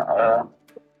name?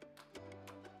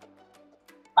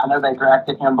 I know they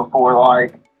drafted him before,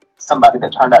 like somebody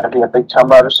that turned out to be a big time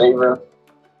wide receiver.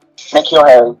 Nikhil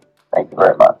Harry. Thank you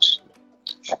very much.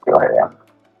 Nikhil Harry.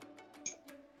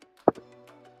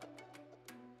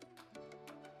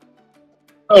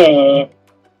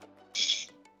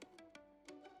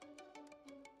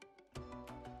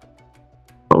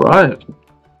 All right.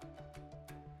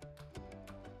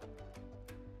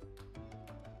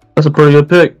 That's a pretty good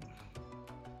pick.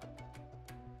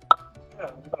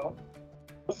 Yeah, you know,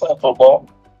 football.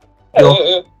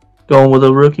 Go. Going with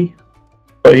a rookie.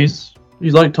 But he's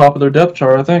like top of their depth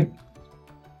chart, I think.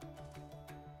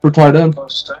 For tight end.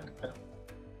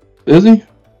 Is he?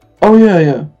 Oh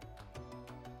yeah.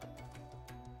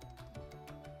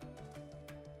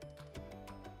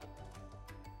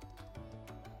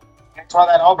 That's why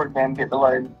that Auburn game get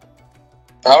delayed.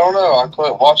 I don't know. I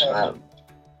quit watching that.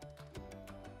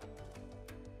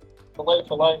 Delayed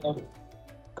for lightning.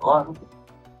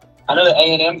 I know the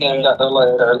A&M game got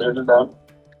delayed earlier today.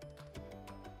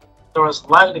 There was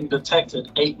lightning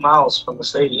detected 8 miles from the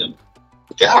stadium.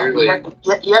 Yeah, you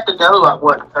have to go like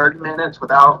what, 30 minutes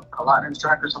without a lightning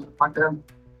strike or something like that.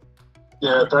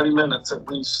 Yeah, 30 minutes at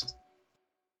least.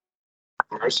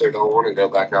 Mercer don't want to go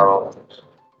back out on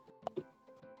it.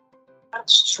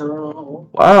 That's true.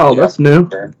 Wow, Yeah. that's new.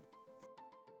 Sure.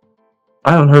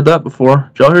 I haven't heard that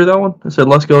before. Did y'all hear that one? It said,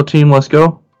 "Let's go, team, let's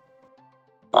go."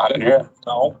 I didn't hear it.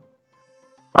 No.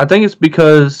 I think it's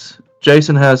because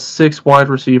Jason has 6 wide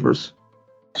receivers.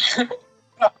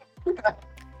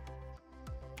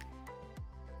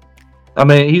 I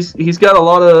mean, he's got a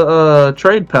lot of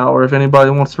trade power if anybody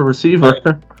wants a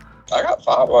receiver. I got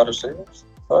 5 wide receivers.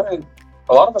 I mean,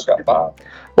 a lot of us got 5.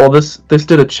 Well, this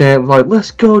did a chant like,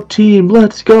 "Let's go, team,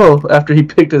 let's go," after he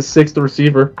picked his 6th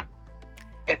receiver.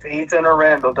 If Ethan or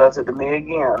Randall does it to me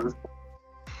again.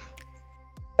 I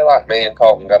feel like me and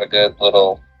Colton got a good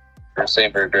little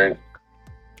receiver group.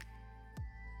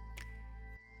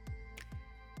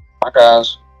 My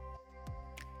guys.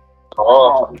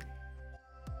 Oh,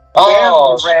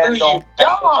 Randall.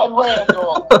 God,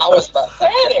 Randall. I was about Said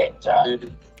it.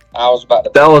 dude. I was about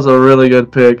to. That was a really good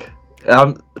pick.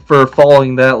 For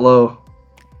falling that low.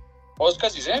 Well, it's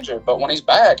because he's injured, but when he's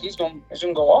back, he's gonna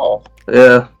go off.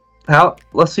 Yeah.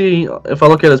 Let's see if I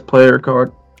look at his player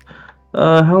card.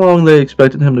 How long they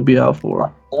expected him to be out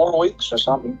for? 4 weeks or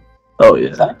something. Oh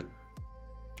yeah.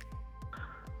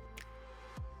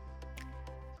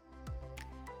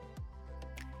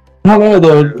 I don't know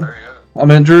though. I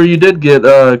mean, Drew, you did get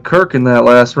Kirk in that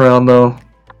last round though.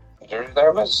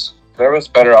 There was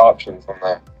better options than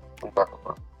that.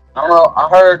 I don't know. I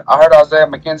heard Isaiah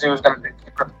McKenzie was gonna be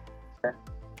kicker.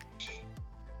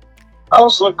 I'm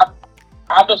just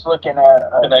looking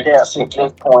at depth at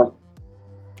this point.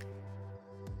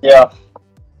 Yeah.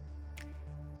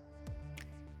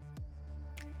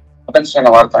 I've been seeing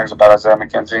a lot of things about Isaiah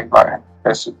McKenzie, like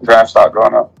his draft stock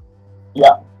going up.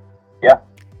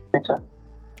 Me too.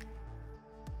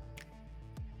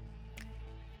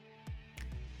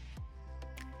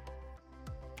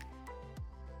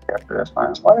 After this,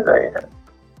 man, what did they hit?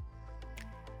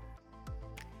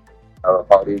 I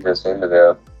thought he just ended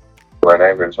up my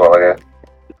neighbors while I got.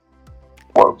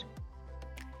 Whoa.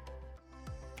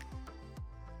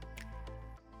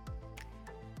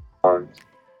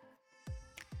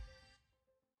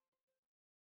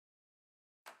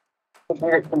 You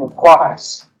did it to me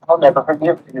twice. I'll never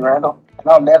forgive you, Randall. And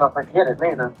I'll never forget it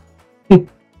either.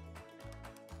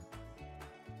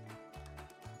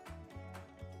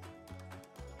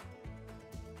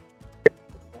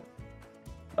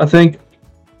 I think.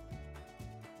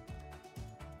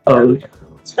 Oh,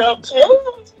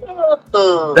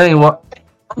 dang! What?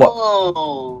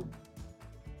 Oh.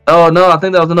 Oh no! I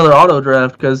think that was another auto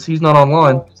draft because he's not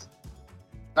online.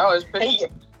 No, it's pitch.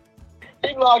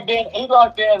 He logged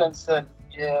in and said,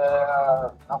 "Yeah."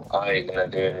 I ain't gonna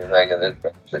do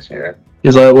anything this year.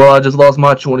 He's like, "Well, I just lost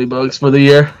my $20 for the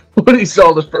year when he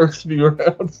saw the first few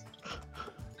rounds."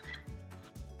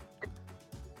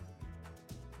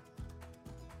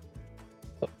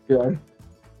 Yeah.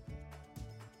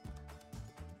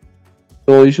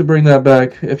 Well, you should bring that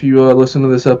back if you listen to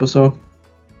this episode.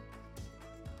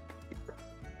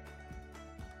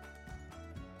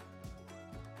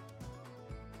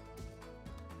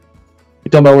 You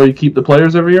talking about where you keep the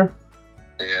players every year?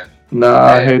 Yeah. Nah,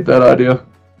 I hate that idea.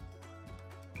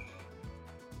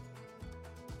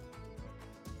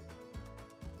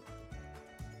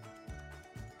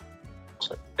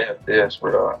 Yes,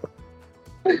 bro.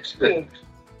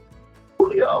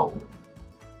 Julio.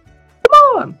 Come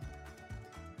on.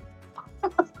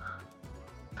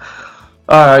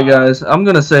 Alright, guys. I'm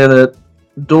going to say that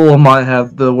Dole might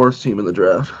have the worst team in the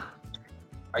draft.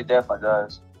 He definitely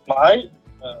does. Might?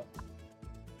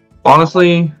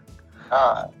 Honestly,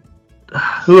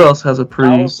 who else has a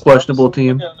pretty questionable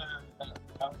team?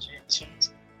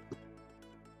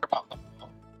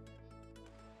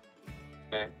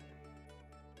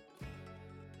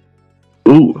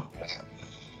 Ooh.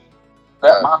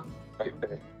 That might be.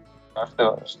 I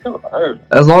still heard.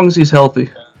 As long as he's healthy.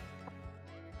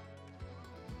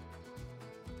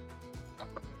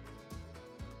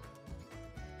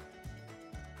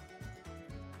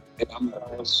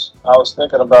 I was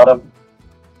thinking about him.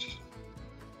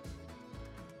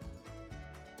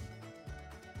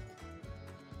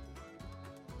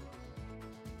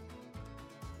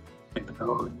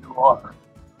 Who you are.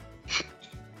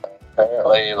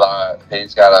 Apparently, like,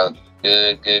 he's got a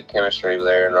good chemistry with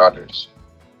Aaron Rodgers.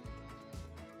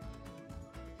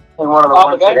 He's one of the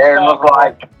ones that Aaron was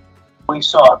like, we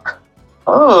suck.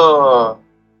 Oh.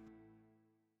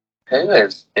 Who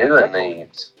is doing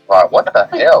these? Like, what the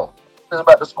hell? He's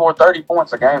about to score 30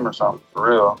 points a game or something, for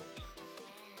real.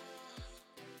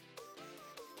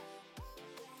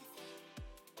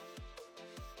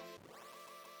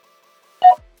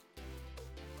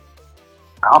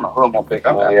 I don't know who I'm going to pick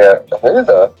up. Yeah, who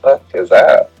the fuck is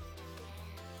that?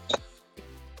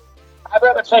 I'd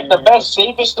rather take the best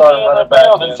safest in the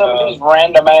NFL than some of these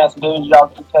random ass dudes y'all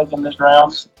keep taking this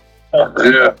round.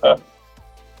 Yeah.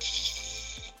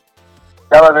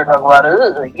 Y'all are talking about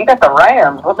it. You got the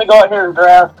Rams. Let me go out here and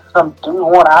draft some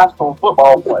 2-1 high school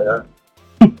football player.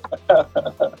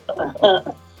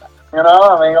 You know,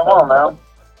 I mean, come on now.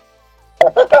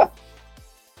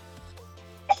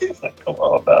 Come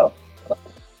on now.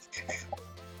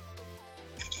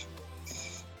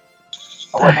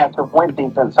 I wouldn't have to win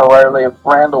defense so early if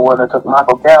Randall would have took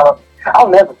Michael Gallup. I'll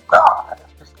never. God, I'm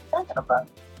just thinking about it.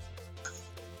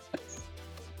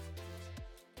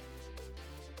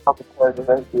 I'll be playing with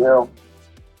ACL.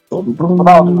 With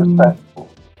all due respect.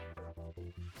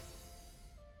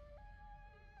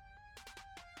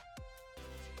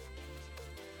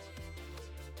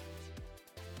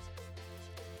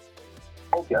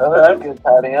 Okay, that's a good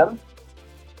tight end.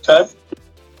 Okay.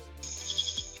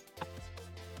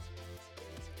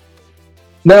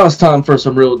 Now it's time for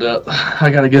some real depth.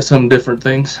 I gotta get some different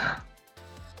things.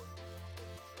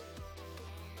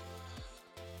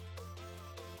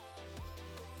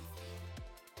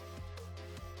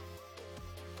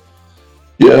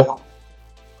 Yeah.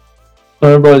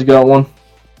 Everybody's got one.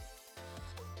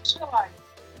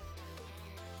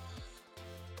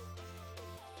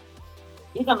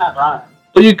 Even Matt Ryan.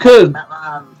 Well, you could. Matt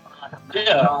Ryan, like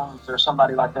Jones or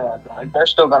somebody like that. Like, they're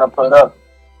still going to put up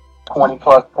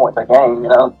 20-plus points a game, you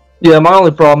know? Yeah, my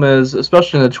only problem is,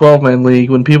 especially in the 12-man league,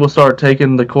 when people start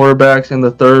taking the quarterbacks in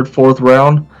the 3rd, 4th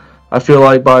round, I feel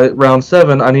like by round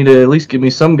 7, I need to at least give me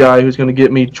some guy who's going to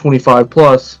get me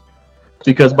 25-plus,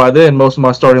 because by then, most of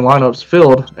my starting lineup's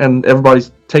filled, and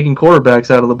everybody's taking quarterbacks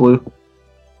out of the blue.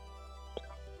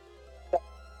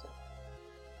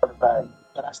 But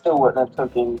I still wouldn't have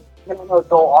taken,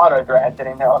 go auto drafted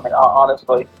him. I mean,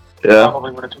 honestly, Yeah.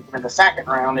 probably would have taken him in the 2nd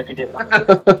round if he didn't.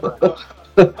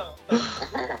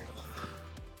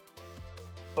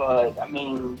 But, I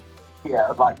mean, yeah,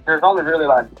 like, there's only really,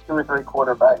 like, 2 or 3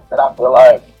 quarterbacks that I feel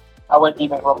like I wouldn't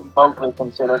even remotely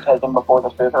consider taking before the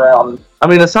 5th round. I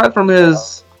mean, aside from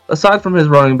his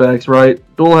running backs, right?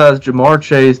 Doyle has Jamar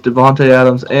Chase, Devontae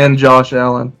Adams, and Josh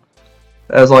Allen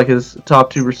as like his top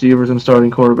 2 receivers and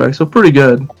starting quarterbacks. So pretty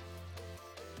good.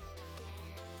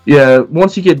 Yeah,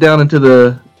 once you get down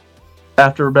into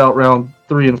after about round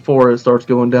 3 and 4, it starts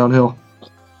going downhill.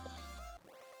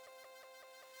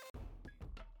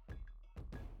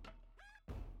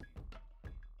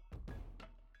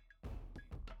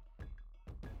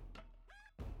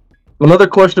 Another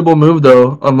questionable move,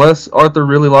 though, unless Arthur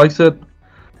really likes it,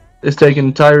 is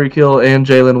taking Tyreek Hill and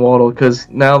Jalen Waddle, because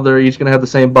now they're each going to have the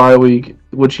same bye week,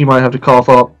 which he might have to cough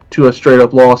up to a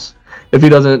straight-up loss if he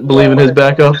doesn't believe in his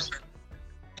backups.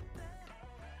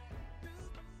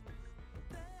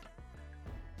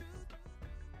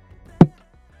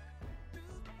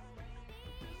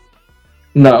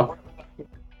 No.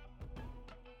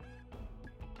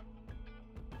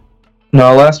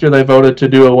 No, last year they voted to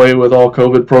do away with all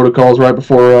COVID protocols right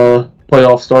before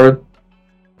playoffs started.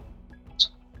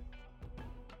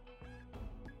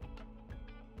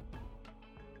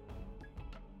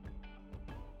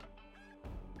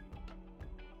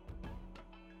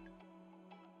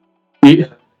 You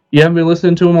haven't been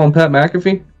listening to him on Pat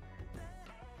McAfee?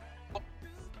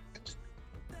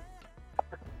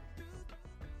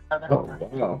 Oh,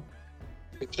 wow.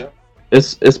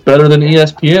 It's better than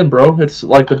ESPN, bro. It's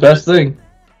like the best thing.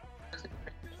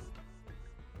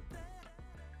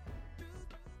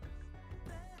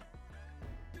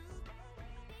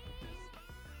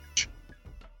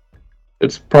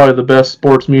 It's probably the best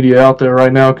sports media out there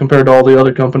right now compared to all the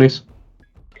other companies.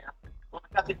 Well,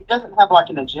 because he doesn't have like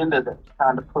an agenda that he's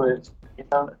trying to put, you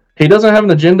know. He doesn't have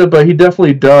an agenda, but he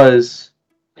definitely does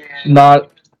not.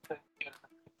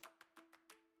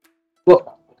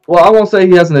 Well, I won't say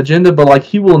he has an agenda, but like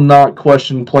he will not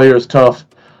question players tough,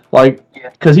 like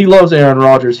because he loves Aaron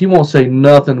Rodgers. He won't say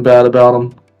nothing bad about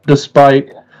him,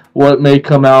 despite what may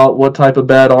come out, what type of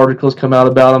bad articles come out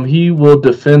about him. He will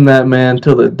defend that man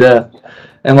till the death.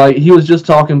 And like he was just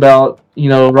talking about,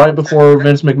 right before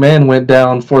Vince McMahon went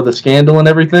down for the scandal and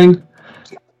everything,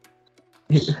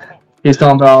 he's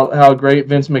talking about how great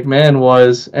Vince McMahon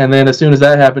was, and then as soon as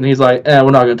that happened, he's like,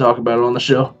 we're not going to talk about it on the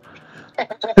show. I'm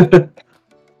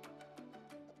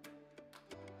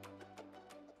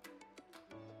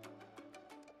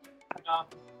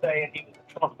not saying he was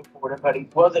a Trump supporter, but he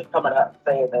wasn't coming out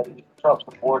saying that he was a Trump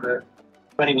supporter.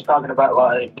 But he was talking about,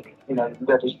 like, you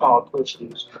got these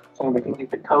politicians saying that you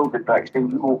need the COVID vaccine,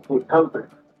 you won't get COVID.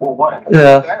 Well, what happened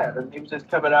Yeah. to that? And he was just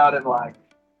coming out and, like,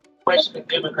 questioning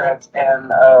Democrats,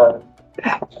 and I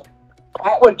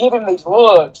would give him these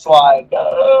looks, like,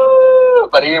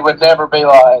 but he would never be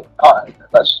like, all right,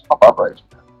 that's my operation.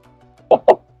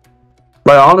 Like,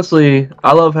 honestly,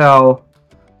 I love how,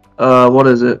 what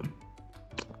is it?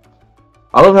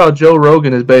 I love how Joe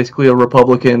Rogan is basically a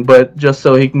Republican, but just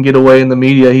so he can get away in the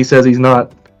media, he says he's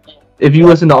not. If you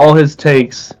listen to all his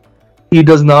takes, he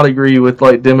does not agree with,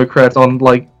 like, Democrats on,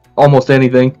 like, almost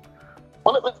anything.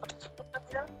 Well, it was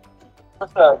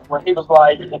when he was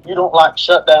like, if you don't like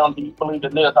shutdown, do you believe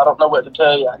in this? I don't know what to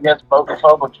tell you. I guess vote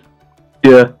Republican.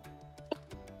 Yeah.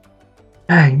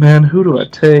 Dang, man, who do I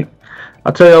take?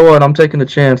 I'll tell you what, I'm taking a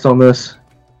chance on this.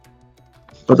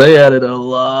 But they added a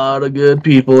lot of good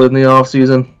people in the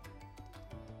offseason.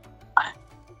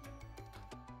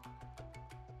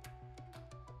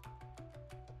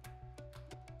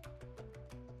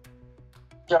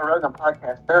 Joe Rogan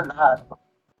podcast, they're not.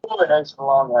 Boy, that's a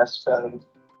long ass shows.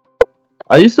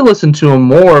 I used to listen to him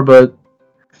more, but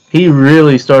he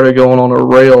really started going on a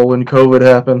rail when COVID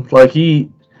happened. Like, he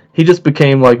just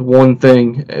became, like, one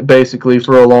thing, basically,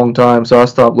 for a long time, so I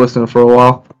stopped listening for a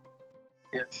while.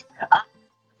 Yes.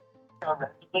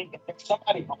 If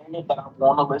somebody on it that I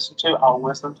want to listen to, I'll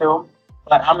listen to them.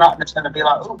 But I'm not just going to be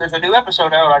like, oh, there's a new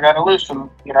episode out, I got to listen.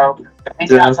 If he's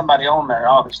got somebody on there,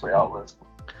 obviously I'll listen.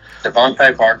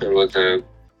 Devontae Parker was a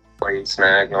clean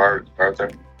snag,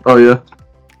 Arthur. Oh, yeah.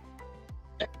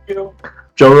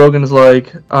 Joe Rogan's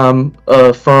like, I'm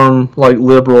a firm, like,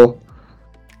 liberal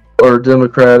or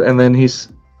Democrat, and then he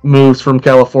moves from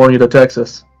California to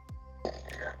Texas.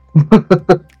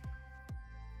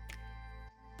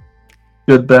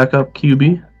 Good backup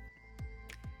QB.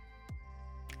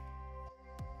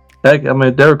 Heck, I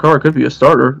mean, Derek Carr could be a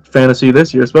starter fantasy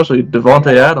this year, especially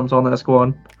Devontae Adams on that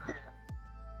squad.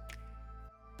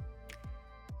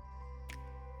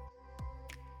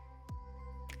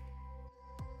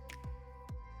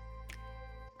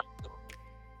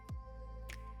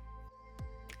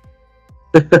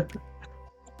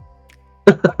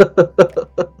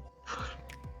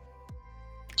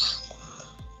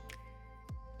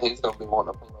 He's gonna be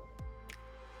wanting to play.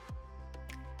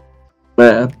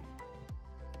 Man.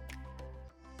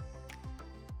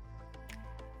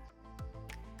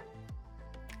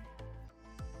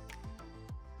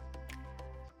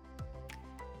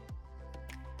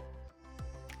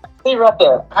 See right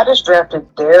there, I just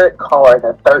drafted Derek Carr in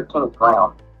the 13th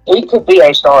round. He could be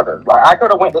a starter. Like, I could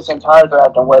have went this entire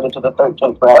draft and waited to the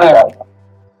 13th round.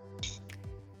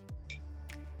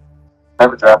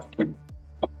 Never drafted him.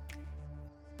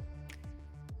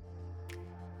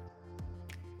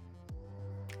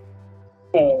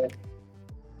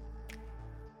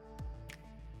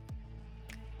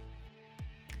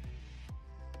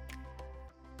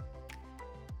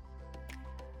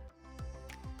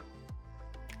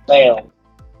 Damn.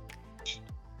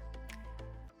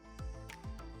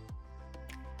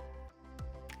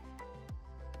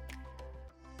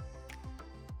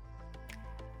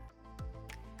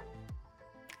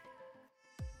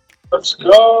 Let's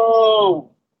go.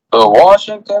 The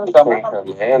Washington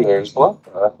Commanders. What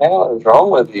the hell is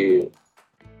wrong with you?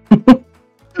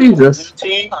 Jesus.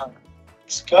 Team.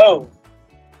 Let's go.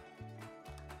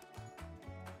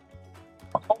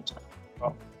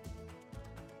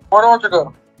 Where'd Arthur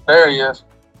go? There he is.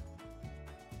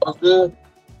 That's good.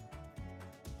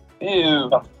 Ew.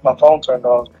 My phone turned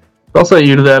off. I'll say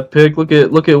you to that pick. Look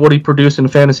at what he produced in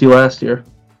fantasy last year,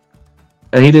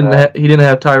 and he didn't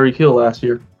have Tyreek Hill last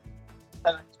year.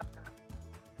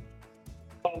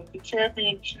 The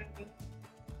championship. Well,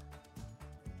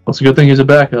 it's a good thing he's a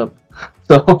backup.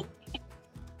 So.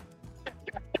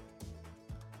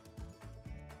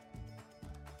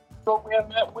 So we have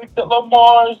that week at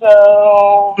Lamar's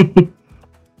house.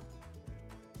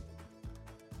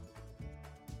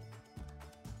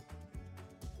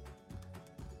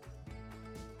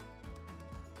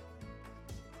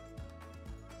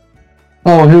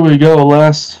 Oh, here we go.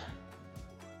 Last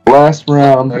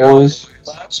round, boys.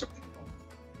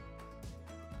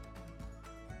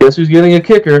 Yes, Guess who's getting a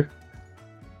kicker?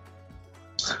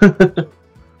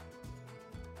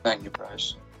 Thank you,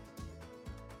 Bryce.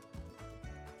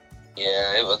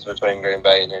 Yeah, it was between Green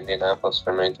Bay and Indianapolis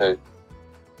for me too.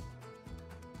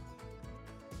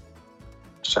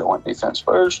 Should have went defense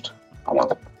first. I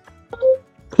want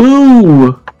the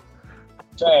Ooh.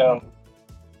 Damn.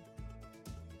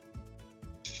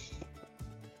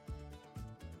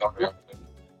 I'm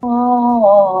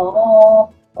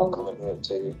going to it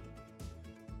too.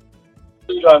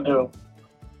 What you gonna do?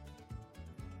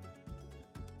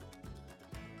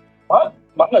 What?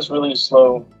 Mine is really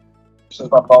slow since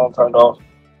my phone turned off.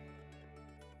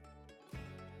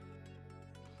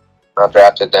 I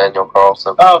drafted Daniel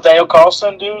Carlson. Oh, Daniel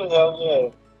Carlson, dude? Hell yeah.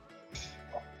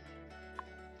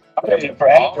 I'm waiting for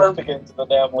Akron to get into the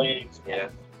damn league. Yeah.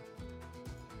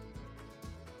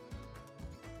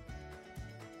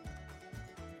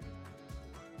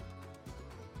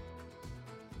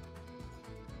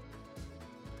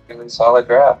 Really solid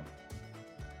draft.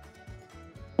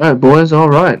 All right, boys. All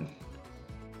right.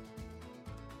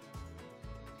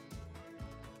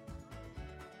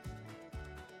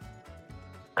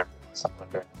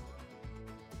 Solid draft.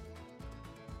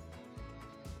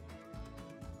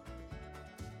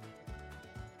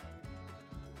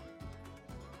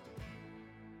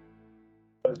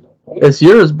 It's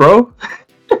yours, bro.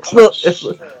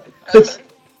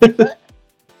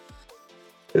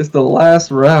 It's the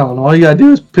last round. All you gotta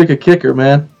do is pick a kicker,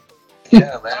 man.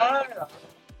 Yeah, man.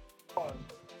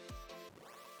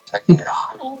 Taking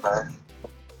your man.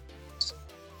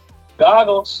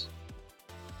 Goggles.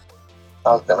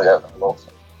 I was gonna go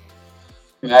Wilson.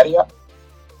 Nadia.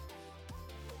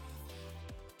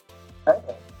 I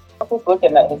was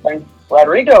looking at his thing.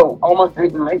 Rodrigo almost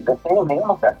didn't make the team. He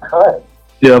almost got cut.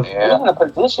 Yeah. He was in a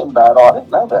position battle. I didn't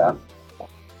know that.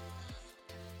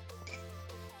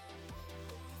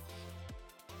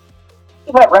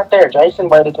 See that right there? Jason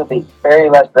waited till the very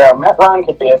last round. Matt Ryan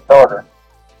could be a starter.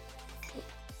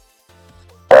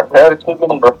 There are too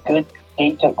many good,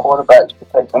 decent quarterbacks to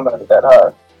take somebody that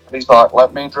high. He's like,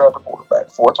 let me draft a quarterback,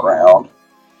 4th round.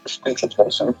 Stupid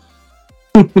Jason.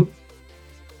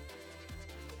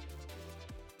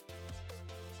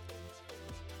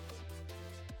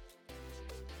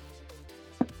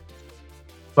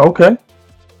 Okay.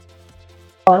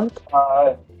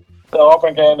 Alright. The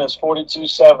Auburn game is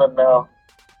 42-7 now.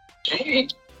 Gee.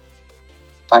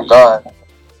 Thank God.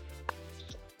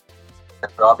 Is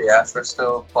Robbie Ashford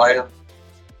still playing?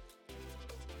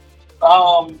 You're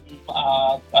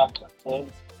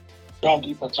on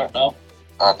defense right now.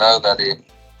 I know that he.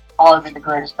 Probably be the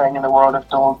greatest thing in the world if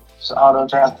Dylan auto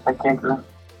draft the kicker.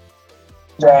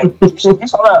 Yeah, you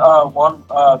saw that one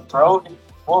throw?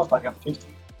 What was it, like a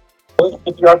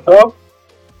 50-yard throw?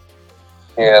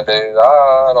 Yeah, dude.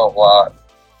 I don't like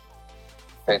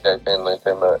PJ Finley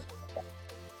too much.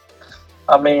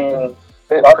 I mean,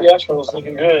 Bobby Ashford was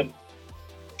looking good.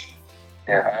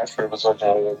 Yeah, Ashford was looking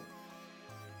good.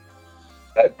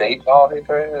 That deep ball he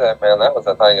threw, that was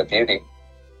a thing of beauty.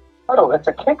 Oh, it's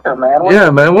a kicker, man. Yeah,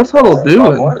 man. What's Huddle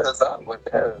doing? What is up with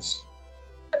this?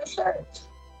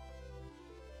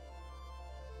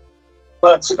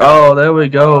 Let's Oh, there we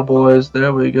go, boys.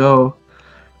 There we go.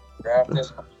 Draft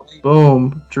is complete.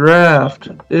 Boom. Draft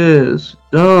is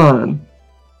done.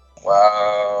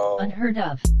 Wow. Unheard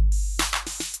of.